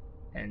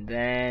 And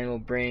then we'll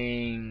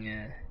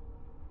bring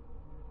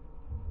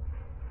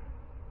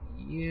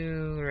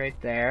you right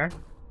there.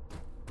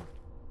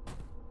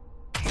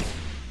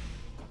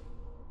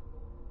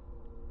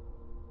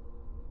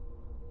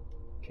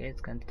 Okay,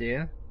 it's going to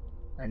do.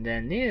 And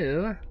then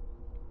you.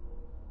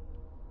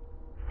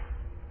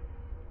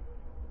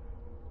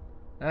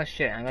 Oh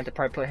shit, I'm going to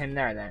probably put him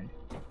there then.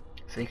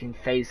 So he can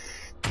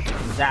face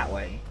that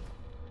way.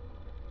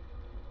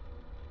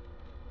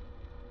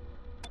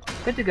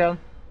 Good to go.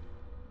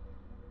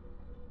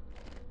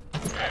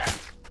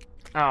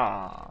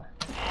 Ah.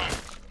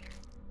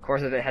 Of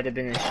course, if it had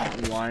been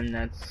a one,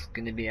 that's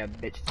gonna be a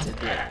bitch to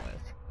deal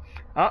with.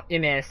 Oh, you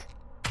missed.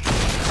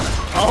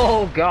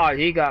 Oh god,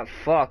 he got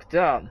fucked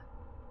up.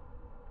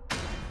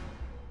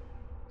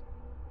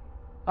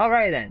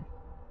 Alright then.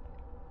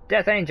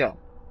 Death Angel.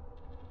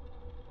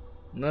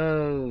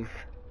 Move.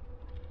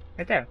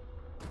 Right there.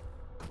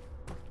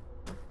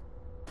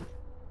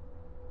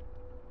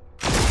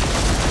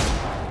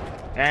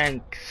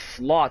 And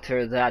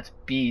slaughter that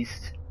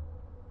beast.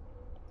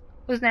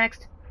 Who's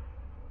next?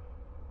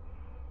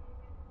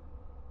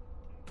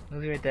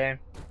 Move right there.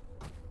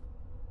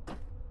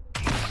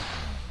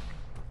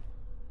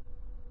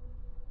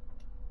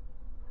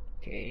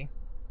 Okay.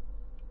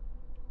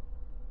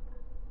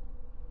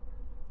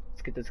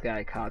 Let's get this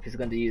guy caught. He's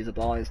going to use up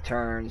all his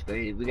turns, but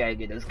we gotta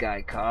get this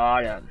guy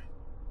caught up.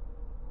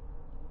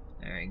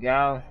 There we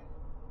go.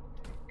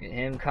 Get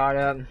him caught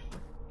up.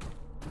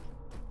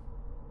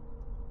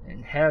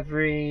 And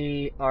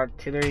heavy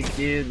artillery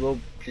dude, we'll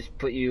just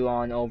put you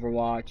on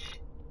Overwatch.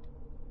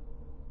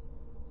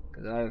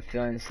 Because I have a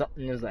feeling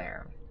something is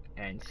there.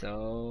 And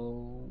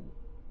so...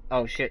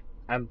 Oh shit,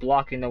 I'm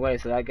blocking the way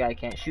so that guy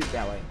can't shoot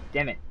that way.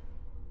 Damn it.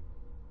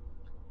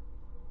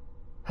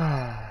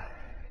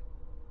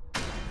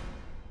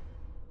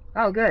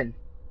 Oh, good.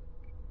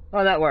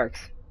 Well, that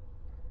works.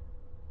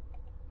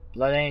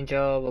 Blood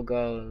Angel will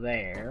go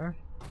there.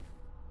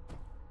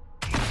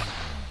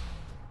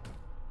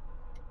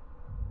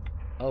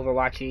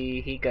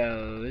 Overwatchy he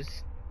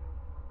goes.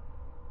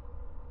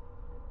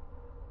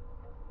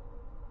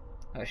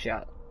 Oh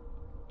shit.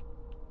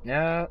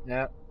 No,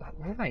 no.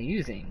 What am I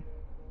using?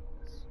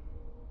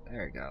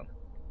 There we go.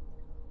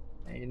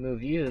 I need to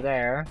move you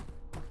there.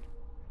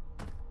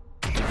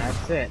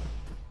 That's it.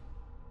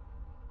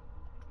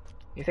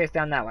 You face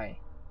down that way.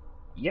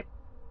 Yep.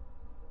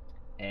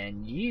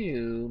 And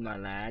you, my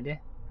lad,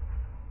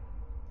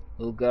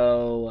 will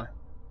go...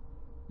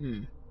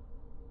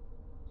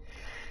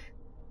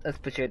 Let's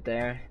put you right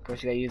there. Of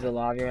course, you gotta use a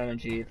lot of your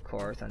energy, of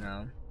course, I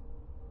know.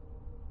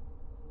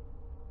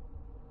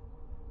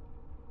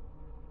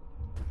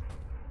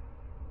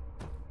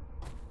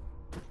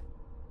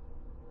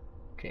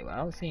 Okay, well, I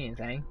don't see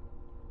anything.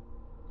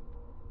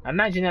 I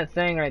imagine that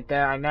thing right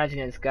there, I imagine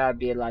it's gotta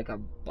be like a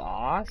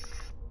boss,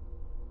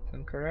 if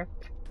I'm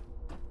correct.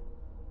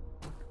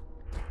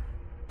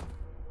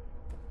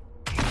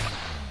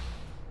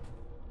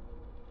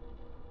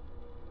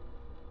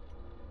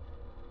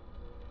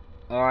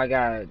 Or I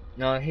gotta...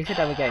 No, he said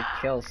that we gotta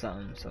kill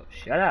something, so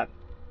shut up.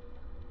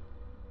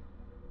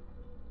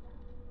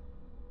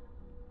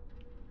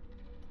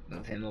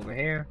 Move him over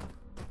here.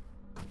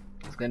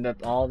 It's gonna be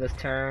up all of his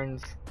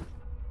turns.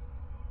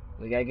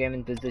 We gotta get him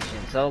in position.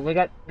 So we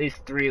got at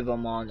least 3 of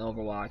them on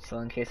Overwatch, so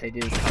in case they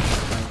do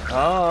come...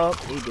 Oh,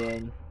 he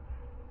did.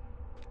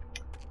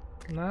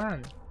 Come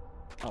on.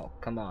 Oh,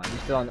 come on. You're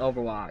still on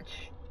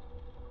Overwatch.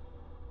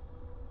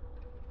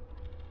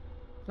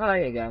 Oh,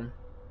 there you go.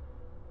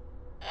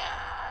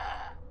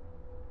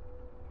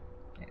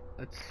 Okay,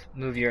 let's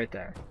move you right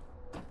there.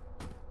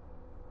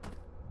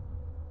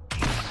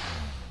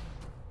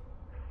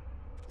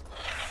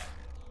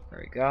 There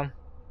we go.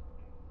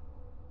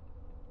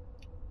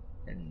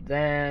 And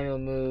then we'll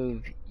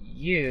move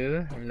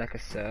you, like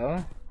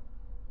so.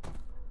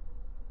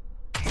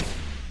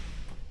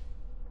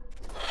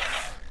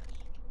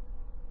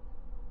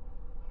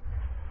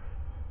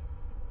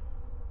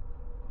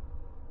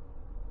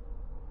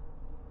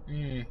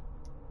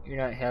 You're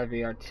not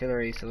heavy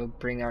artillery, so we'll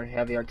bring our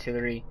heavy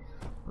artillery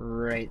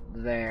right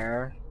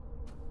there.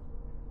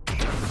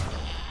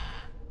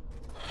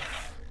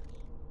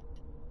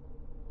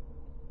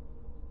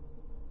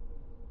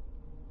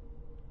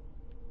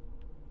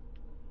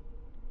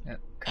 Yep,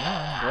 come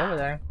on, go over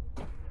there.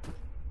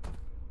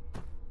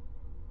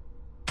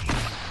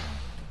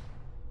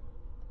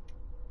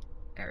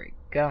 There we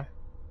go.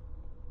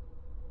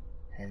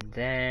 And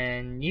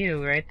then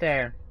you right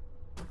there.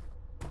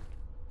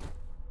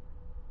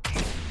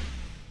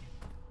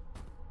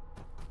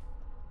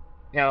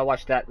 Now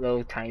watch that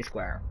little tiny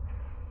square.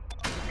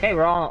 Okay,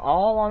 we're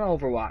all on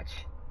Overwatch.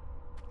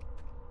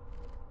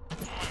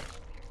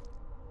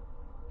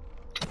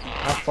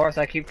 Of course,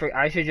 I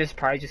should just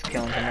probably just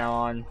kill him from now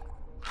on.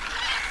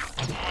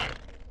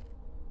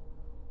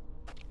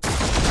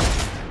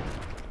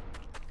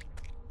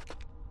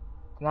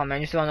 Come on, man,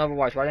 you're still on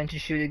Overwatch. Why didn't you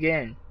shoot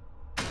again?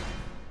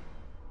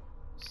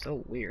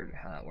 So weird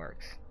how that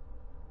works.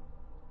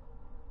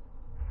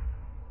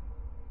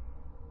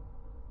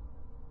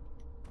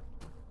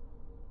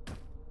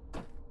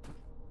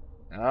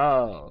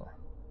 Oh.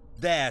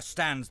 There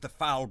stands the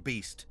foul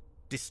beast.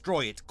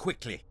 Destroy it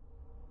quickly.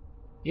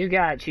 You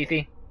got it,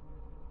 Chiefy.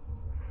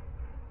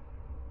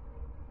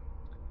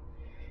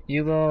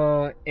 You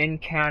will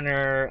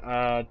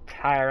encounter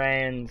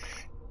tyrants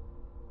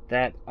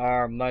that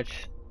are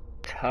much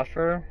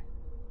tougher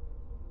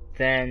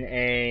than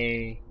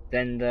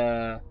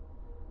the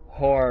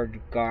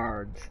horde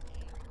guards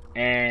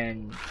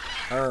and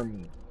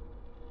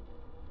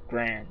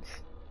grants.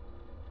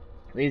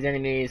 These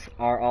enemies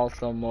are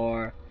also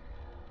more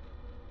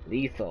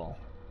lethal.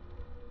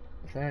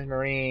 The Sand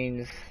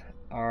Marines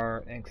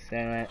are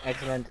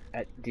excellent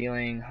at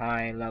dealing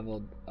high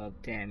level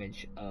of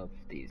damage of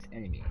these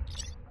enemies.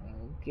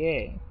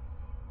 Okay.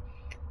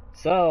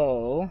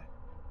 So,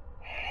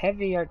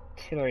 heavy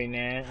artillery,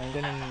 man. I'm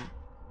gonna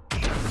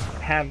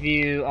have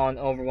you on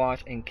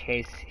Overwatch in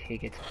case he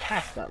gets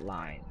past that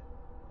line.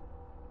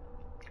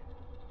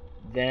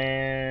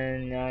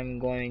 Then I'm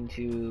going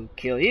to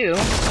kill you.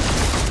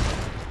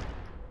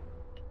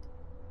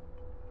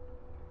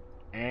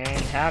 And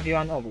have you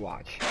on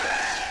Overwatch.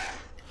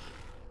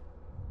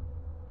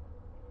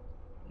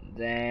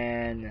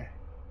 Then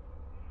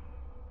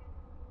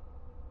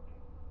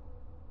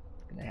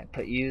gonna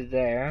put you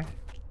there.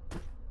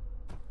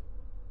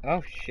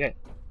 Oh shit.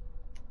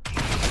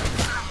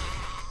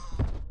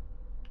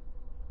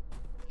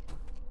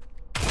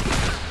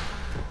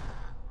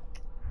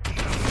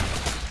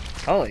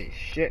 Holy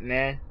shit,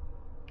 man.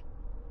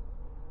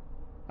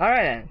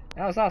 Alright then,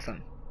 that was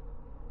awesome.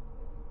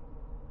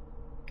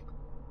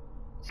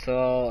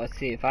 So let's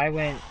see, if I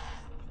went,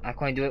 I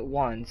can only do it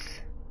once.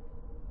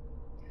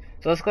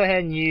 So let's go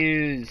ahead and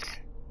use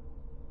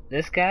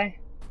this guy.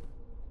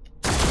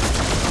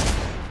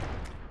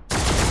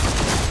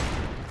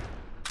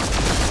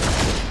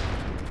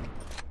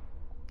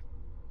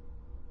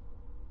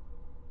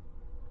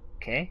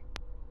 Okay.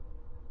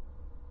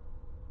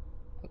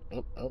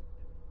 Oh.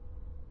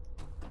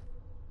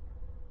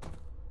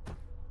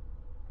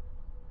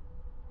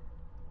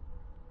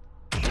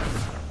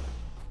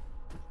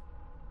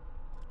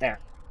 There.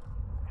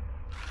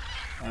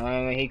 And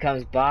when he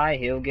comes by,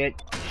 he'll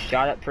get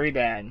shot up pretty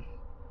bad.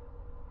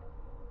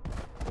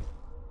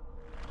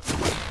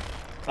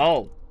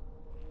 Oh.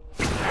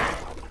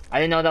 I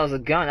didn't know that was a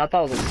gun. I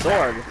thought it was a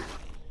sword.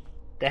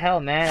 The hell,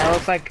 man?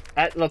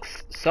 That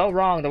looks so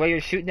wrong, the way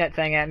you're shooting that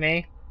thing at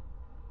me.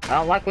 I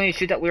don't like when you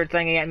shoot that weird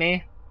thing at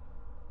me.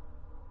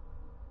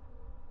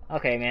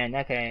 Okay, man.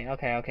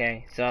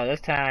 Okay. So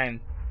this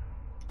time,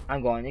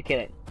 I'm going to kill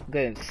it. I'm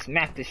going to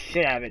smack the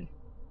shit out of it.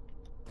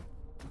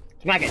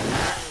 Smack it.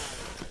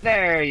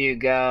 There you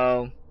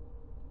go.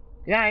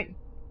 Good night.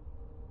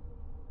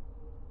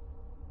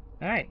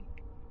 Alright.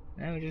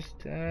 Now we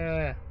just,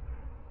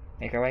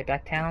 make our way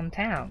back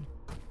downtown.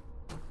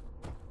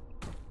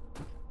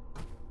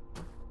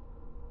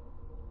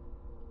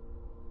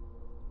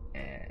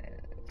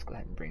 And let's go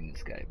ahead and bring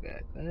this guy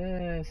back.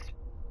 Let's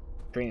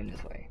bring him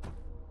this way.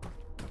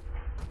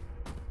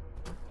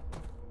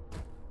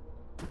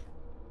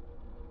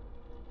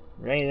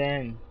 Right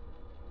then.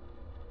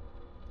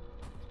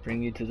 Let's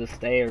bring you to the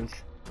stairs.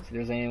 See if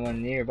there's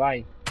anyone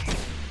nearby.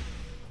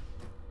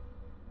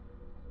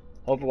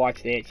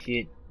 Overwatch that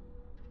shit.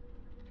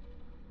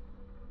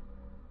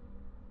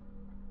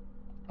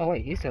 Oh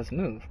wait, he still has to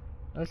move.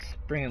 Let's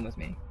bring him with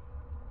me.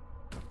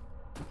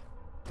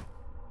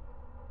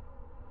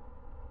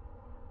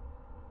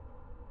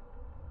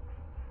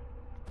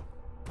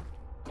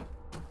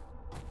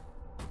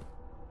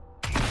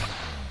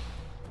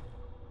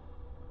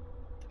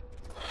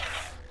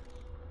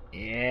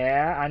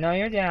 Yeah, I know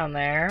you're down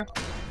there.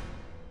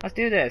 Let's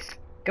do this.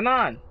 Come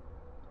on.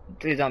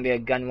 Please don't be a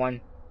gun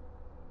one.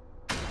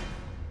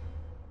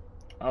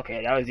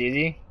 Okay, that was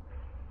easy.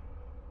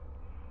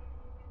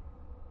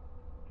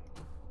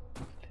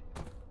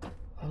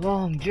 A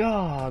long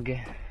jog.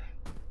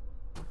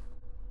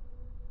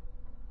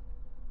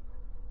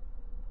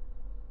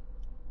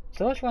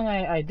 So which one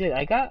I did?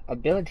 I got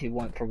ability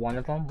one for one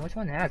of them. Which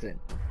one has it?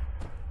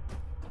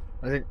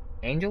 Was it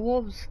Angel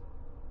Wolves?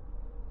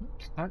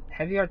 Oops, not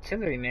heavy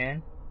artillery,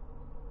 man.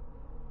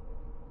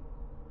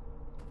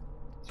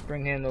 Let's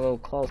bring him a little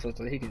closer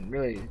so he can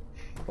really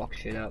fuck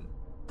shit up.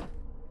 A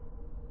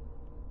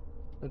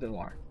little bit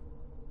more.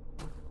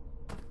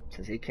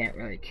 Since he can't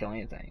really kill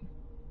anything.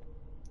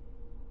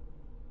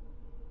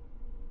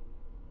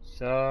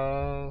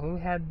 So, who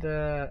had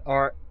the...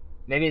 Or,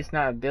 maybe it's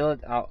not a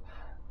build. Oh,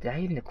 did I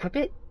even equip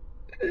it?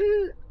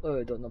 Oh,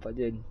 I don't know if I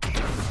did.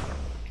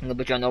 I'm gonna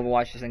put you on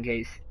Overwatch just in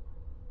case.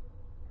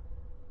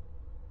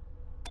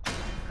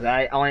 Cause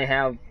I only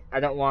have... I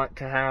don't want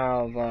to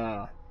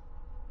have,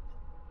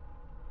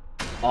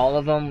 all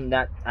of them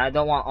that... I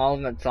don't want all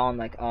of them that's on,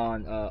 like,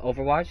 on,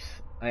 Overwatch.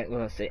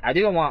 Let's see. I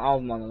do want all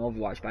of them on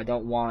Overwatch, but I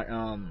don't want,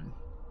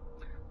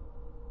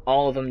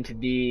 all of them to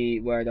be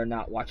where they're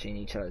not watching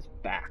each other's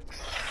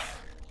backs.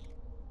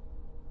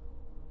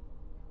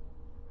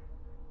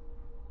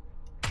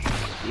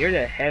 You're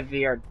the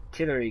heavy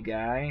artillery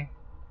guy.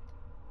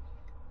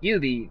 You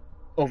be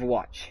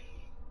Overwatch.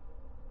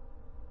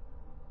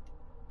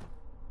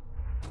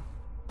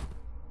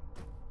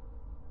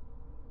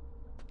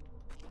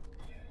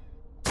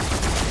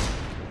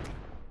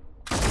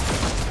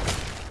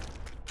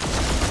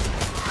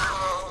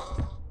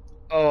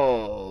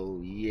 Oh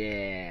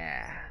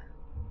yeah.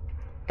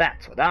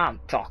 That's what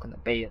I'm talking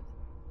about. Okay,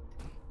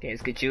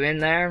 let's get you in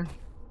there.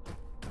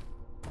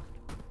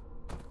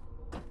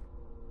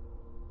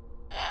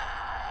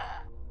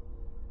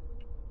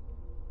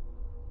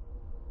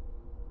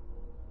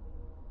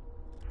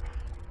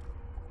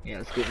 Yeah,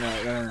 let's get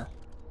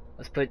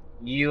let's put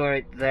you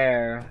right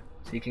there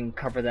so you can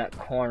cover that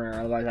corner,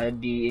 otherwise I'd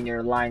be in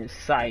your line of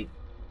sight.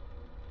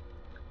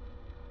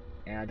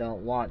 And I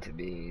don't want to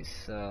be,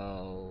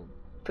 so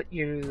put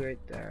you right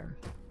there.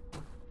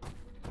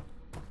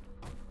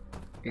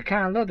 You're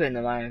kind of a little bit in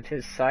the line of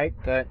his sight,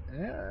 but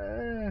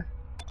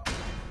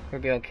we'll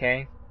be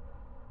okay.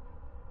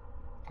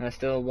 And it's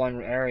still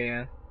one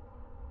area.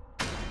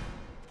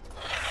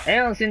 They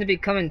don't seem to be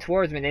coming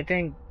towards me. They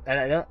think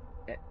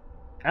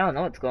I don't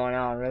know what's going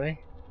on, really.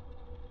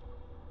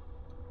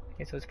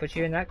 Okay, so let's put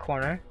you in that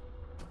corner.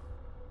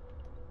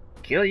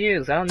 Kill you,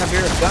 'cause I don't know if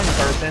you're a gun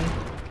person.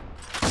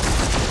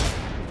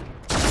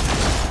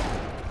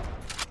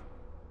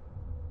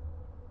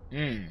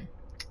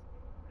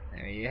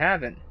 There you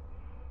have it.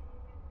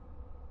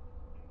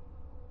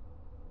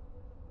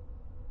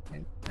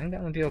 I think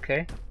that would be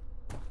okay.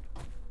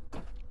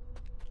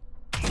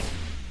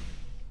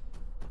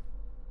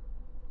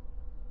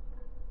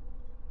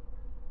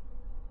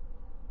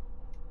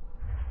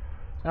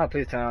 Oh,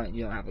 please tell me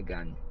you don't have a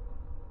gun.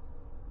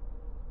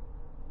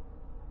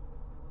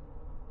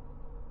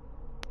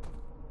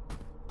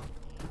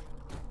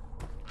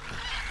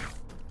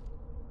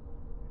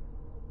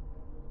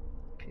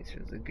 Okay, so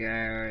there's a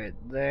guy right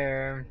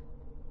there.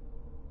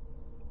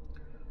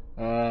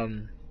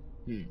 Okay,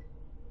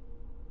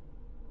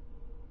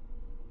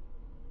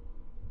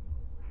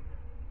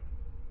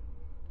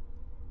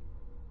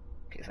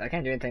 so I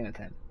can't do anything with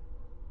him.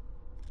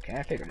 Okay,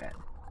 I figured that.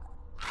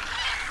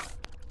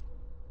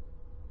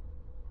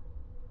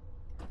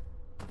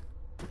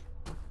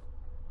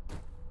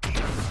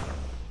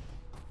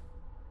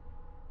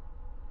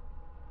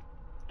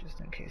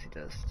 in case he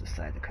does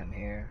decide to come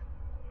here.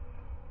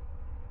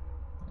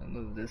 I'll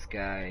move this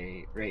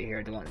guy right here.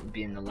 I don't want to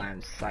be in the line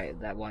of sight of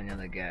that one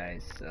other guy,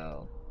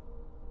 so.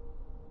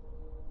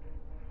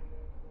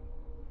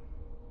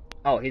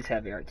 Oh, he's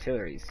heavy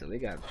artillery, so we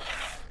got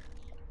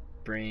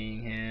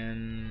bring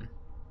him.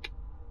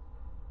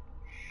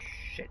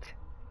 Shit.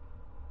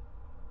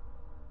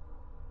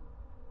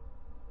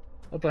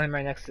 We'll put him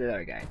right next to the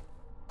other guy.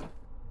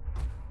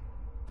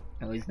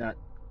 No, he's not.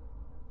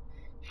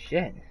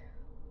 Shit.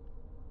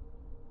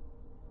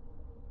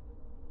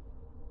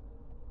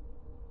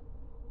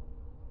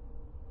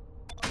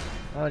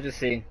 I'll just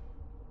see.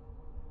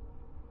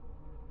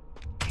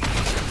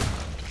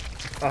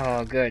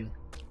 Oh, good.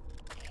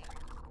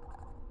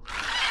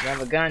 You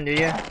have a gun, do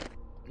you?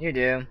 You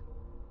do.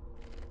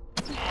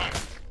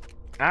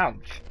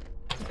 Ouch.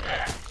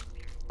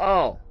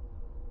 Oh.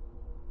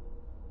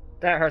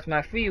 That hurts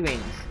my free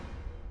wings.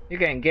 You're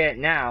gonna get it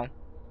now.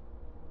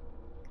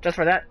 Just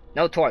for that,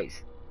 no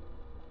toys.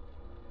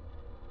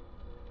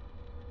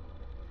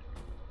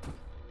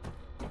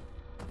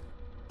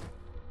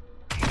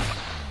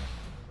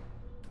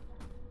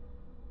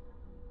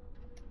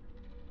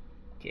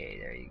 Okay,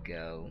 there you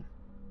go.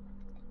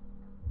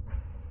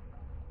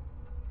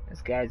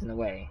 This guy's in the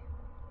way.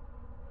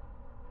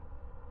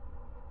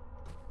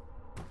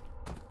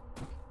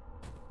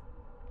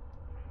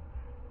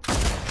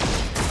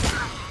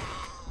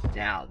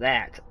 Now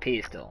that's a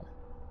pistol.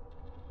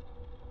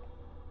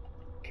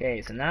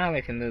 Okay, so now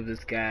we can move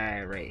this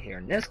guy right here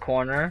in this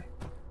corner.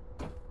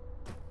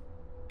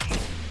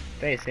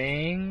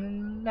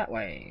 Facing that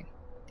way.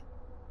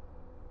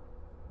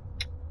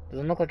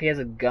 Doesn't look like he has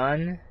a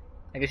gun.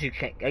 I guess you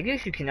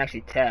can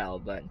actually tell,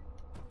 but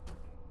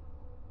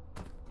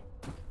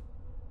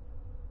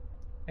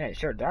yeah, it's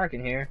sure dark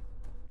in here.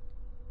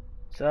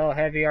 So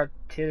heavy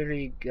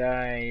artillery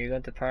guy, you're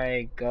going to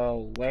probably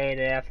go way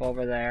the F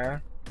over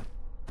there.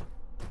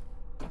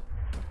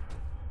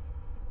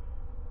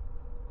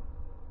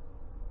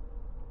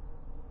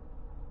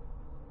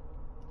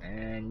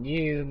 And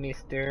you,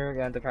 mister, are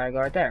going to probably go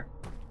right there.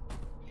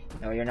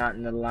 No, you're not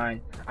in the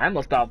line. I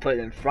almost about put it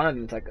in front of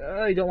him. It's like,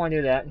 oh, you don't want to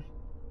do that.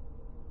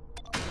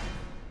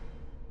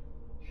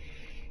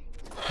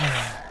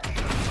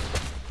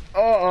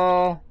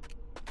 Uh-oh.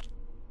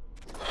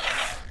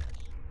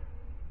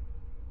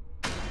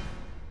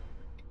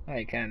 Oh,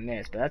 you kind of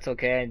missed, but that's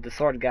okay. The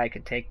sword guy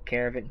can take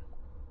care of it.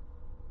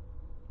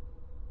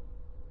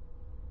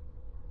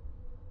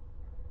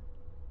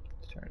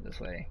 Let's turn it this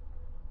way.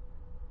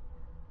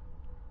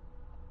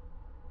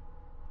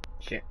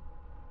 Shit.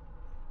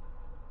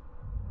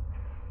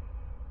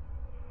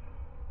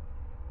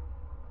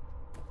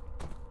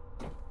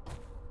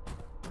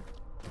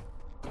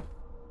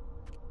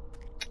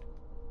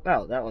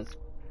 Well, that was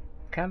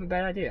kind of a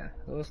bad idea.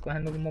 Let's go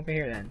ahead and move him over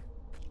here then.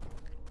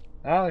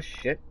 Oh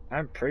shit,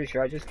 I'm pretty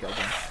sure I just killed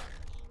him.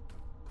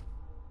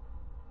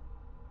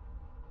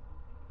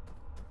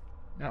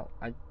 No,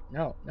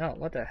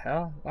 what the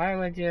hell? Why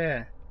would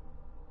you?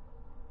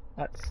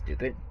 That's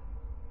stupid.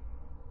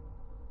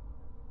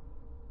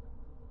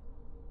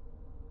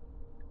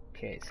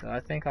 Okay, so I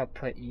think I'll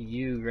put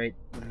you right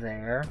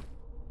there.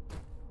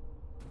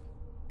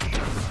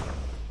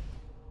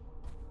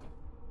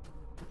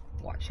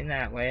 Watching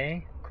that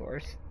way, of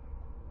course.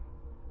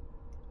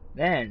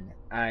 Then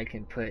I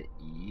can put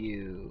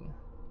you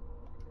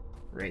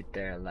right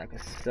there like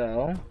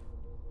so.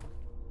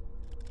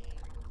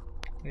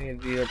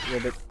 Give you a little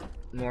bit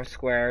more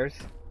squares.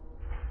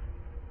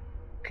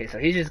 Okay, so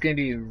he's just gonna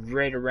be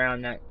right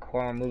around that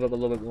corner. Move up a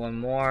little bit one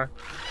more.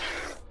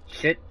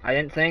 Shit, I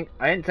didn't think.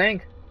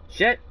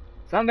 Shit,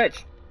 son of a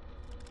bitch.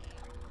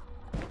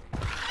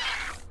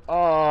 Oh,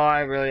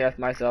 I really effed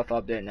myself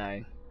up, didn't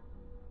I?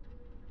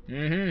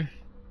 Mm-hmm.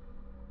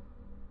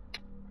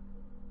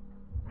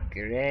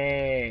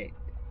 Great.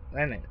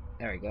 Wait a minute.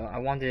 There we go. I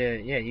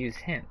wanted to, use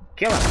him.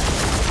 Kill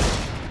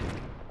him!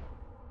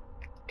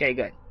 Okay,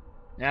 good.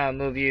 Now I'll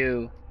move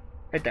you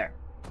right there.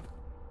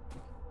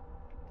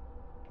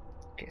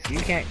 Okay, so you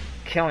can't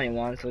kill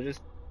anyone, so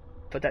just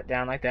put that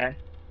down like that.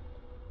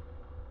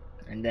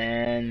 And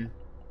then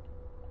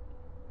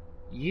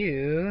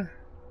you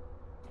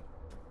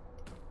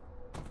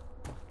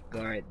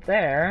go right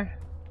there.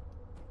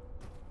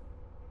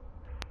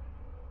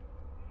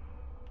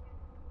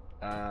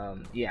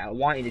 Yeah, I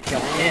want you to kill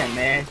him,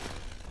 man.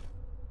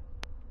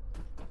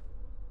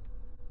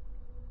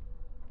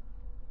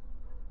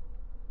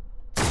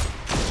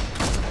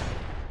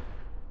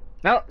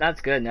 Nope,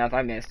 that's good enough.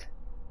 I missed.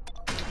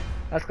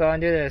 Let's go and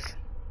do this.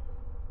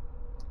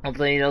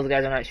 Hopefully those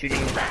guys are not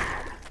shooting.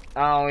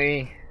 Oh,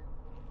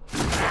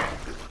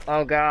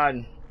 oh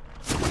god.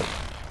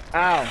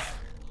 Ow.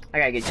 I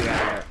gotta get you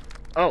out of there.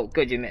 Oh,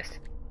 good, you missed.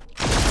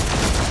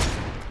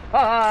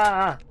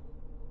 Ah!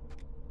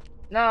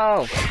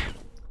 No!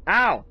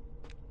 Ow!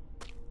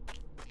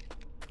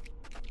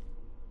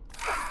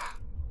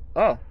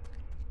 Oh.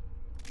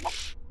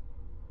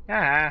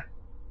 Ah.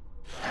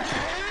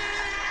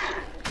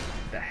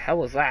 The hell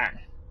was that?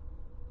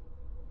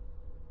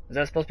 Is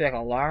that supposed to be like an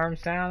alarm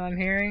sound I'm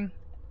hearing?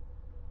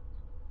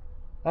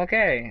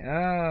 Okay,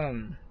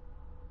 oh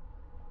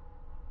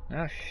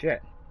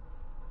shit.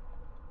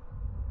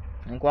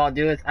 I think what I'll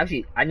do is,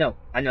 actually, I know what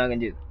I'm gonna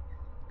do.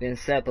 I'm gonna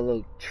set up a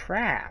little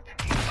trap.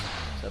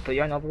 So put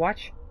you on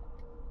Overwatch.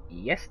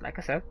 Yes, like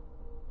I said.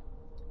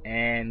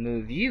 And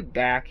move you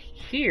back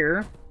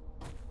here,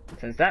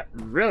 since that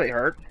really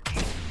hurt.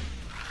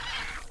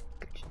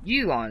 Put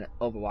you on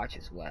Overwatch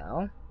as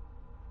well.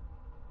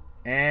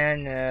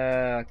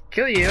 And,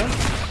 kill you.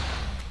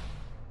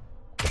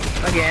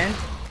 Again.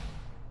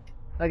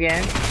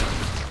 Again.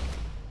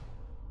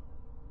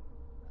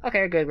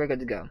 Okay, good, we're good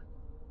to go.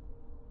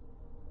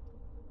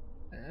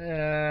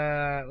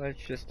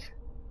 Let's just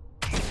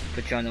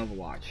put you on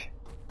Overwatch.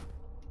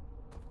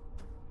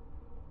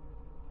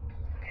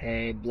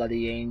 Okay,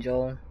 Bloody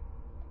Angel.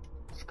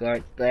 Let's go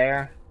right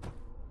there.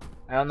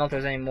 I don't know if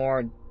there's any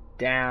more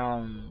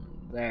down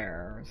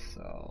there,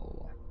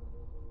 so...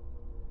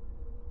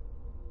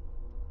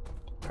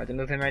 Try to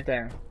move him right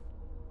there.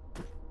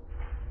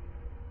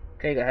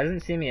 Okay, good.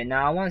 Hasn't seen me yet.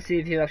 Now I want to see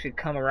if he'll actually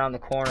come around the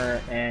corner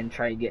and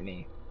try to get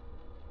me.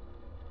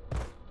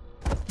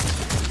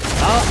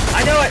 Oh,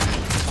 I know it!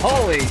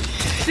 Holy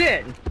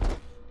shit!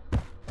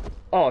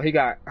 Oh, he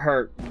got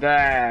hurt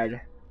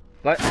bad.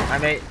 But I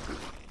made...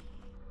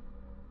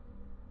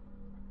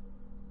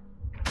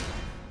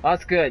 Oh,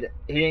 that's good.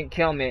 He didn't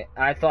kill me.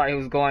 I thought he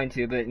was going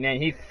to, but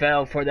man, he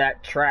fell for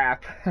that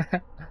trap.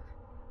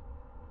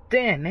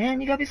 Damn,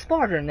 man, you gotta be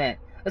smarter than that.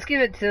 Let's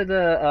give it to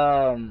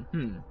the,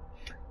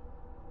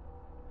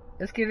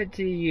 Let's give it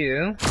to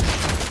you.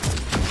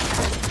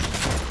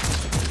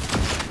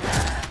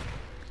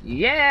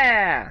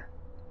 Yeah!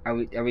 Are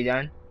we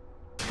done?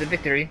 It's a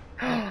victory.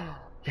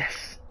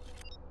 Yes!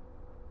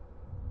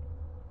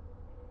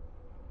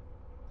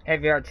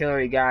 Heavy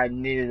artillery guy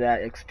needed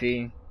that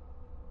XP.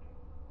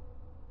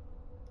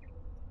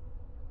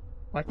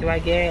 What do I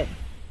get?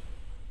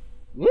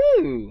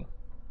 Woo!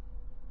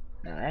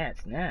 Now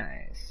that's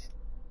nice.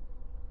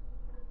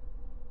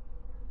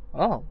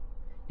 Oh,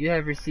 you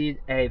have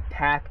received a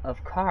pack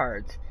of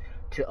cards.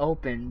 To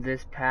open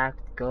this pack,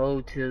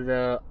 go to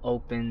the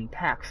open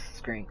packs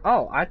screen.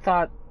 Oh, I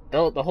thought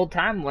the whole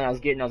time when I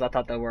was getting those, I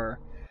thought they were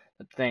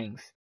the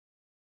things.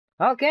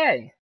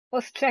 Okay,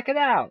 let's check it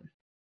out.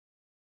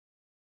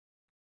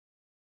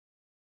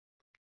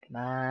 Come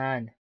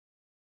on.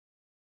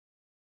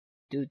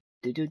 Do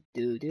do do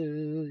do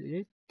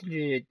do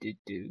do do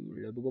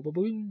do.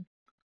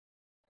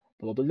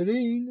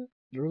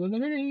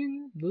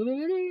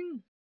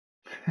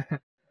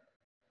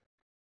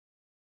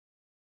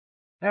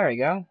 There we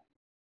go.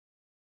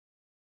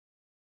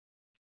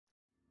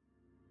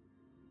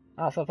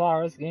 Oh, so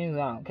far this game's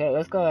on. Okay,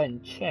 let's go ahead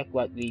and check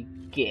what we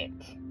get.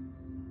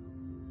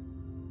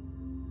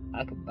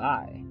 I could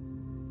buy,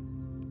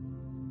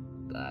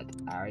 but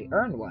I already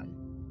earned one.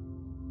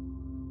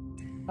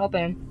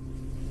 Open.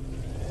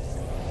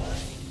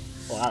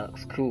 Oh, that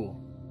looks cool.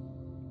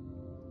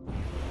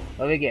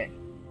 What do we get?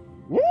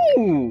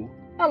 Woo!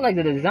 I like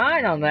the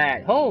design on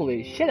that.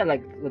 Holy shit, that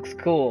looks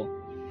cool.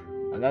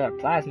 Another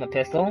plasma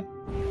pistol.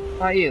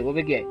 How are you? What do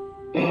we get?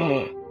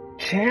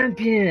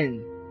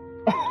 Champion!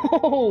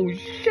 Oh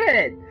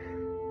shit!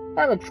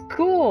 That looks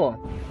cool.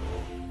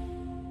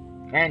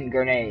 And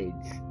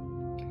grenades.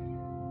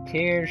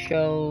 Tier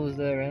shows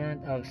the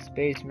rank of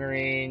Space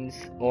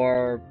Marines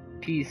or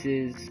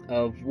pieces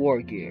of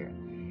war gear.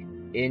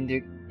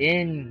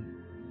 In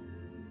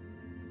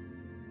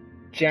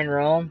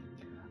general,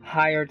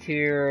 higher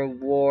tier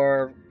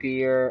war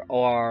gear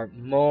are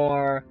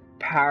more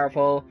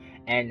powerful,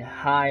 and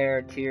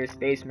higher tier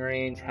Space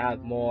Marines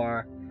have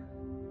more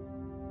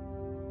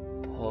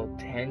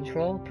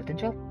potential?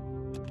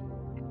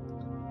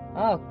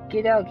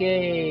 Okie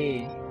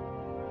dokie!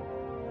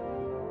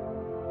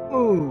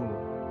 Ooh!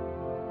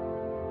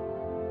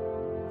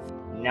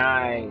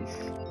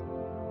 Nice!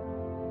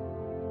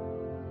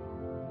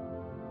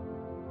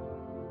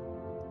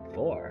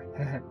 4.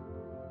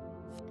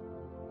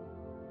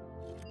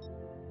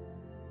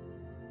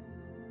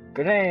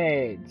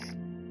 Grenades!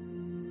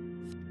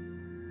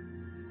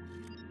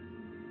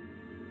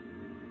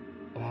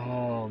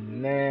 Oh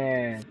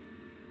man,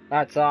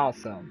 that's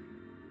awesome.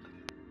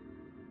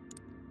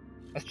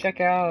 Let's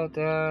check out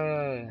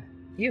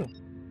you.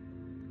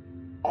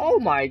 Oh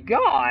my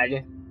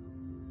god!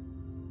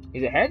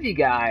 He's a heavy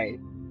guy.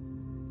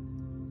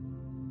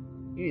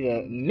 He's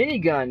a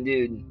minigun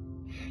dude.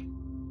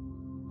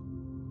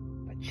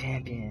 A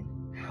champion.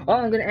 Well,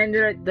 I'm gonna end it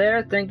right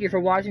there. Thank you for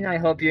watching. I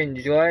hope you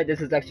enjoyed. This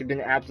has actually been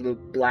an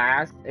absolute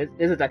blast. This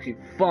is actually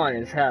fun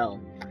as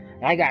hell.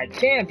 And I got a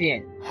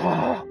champion. It's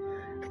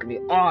gonna be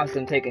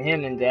awesome taking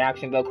him into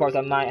action. But of course,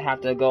 I might have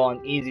to go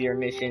on easier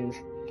missions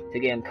to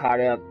get him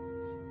caught up,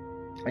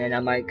 and I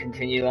might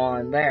continue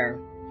on there.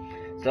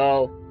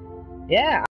 So, yeah.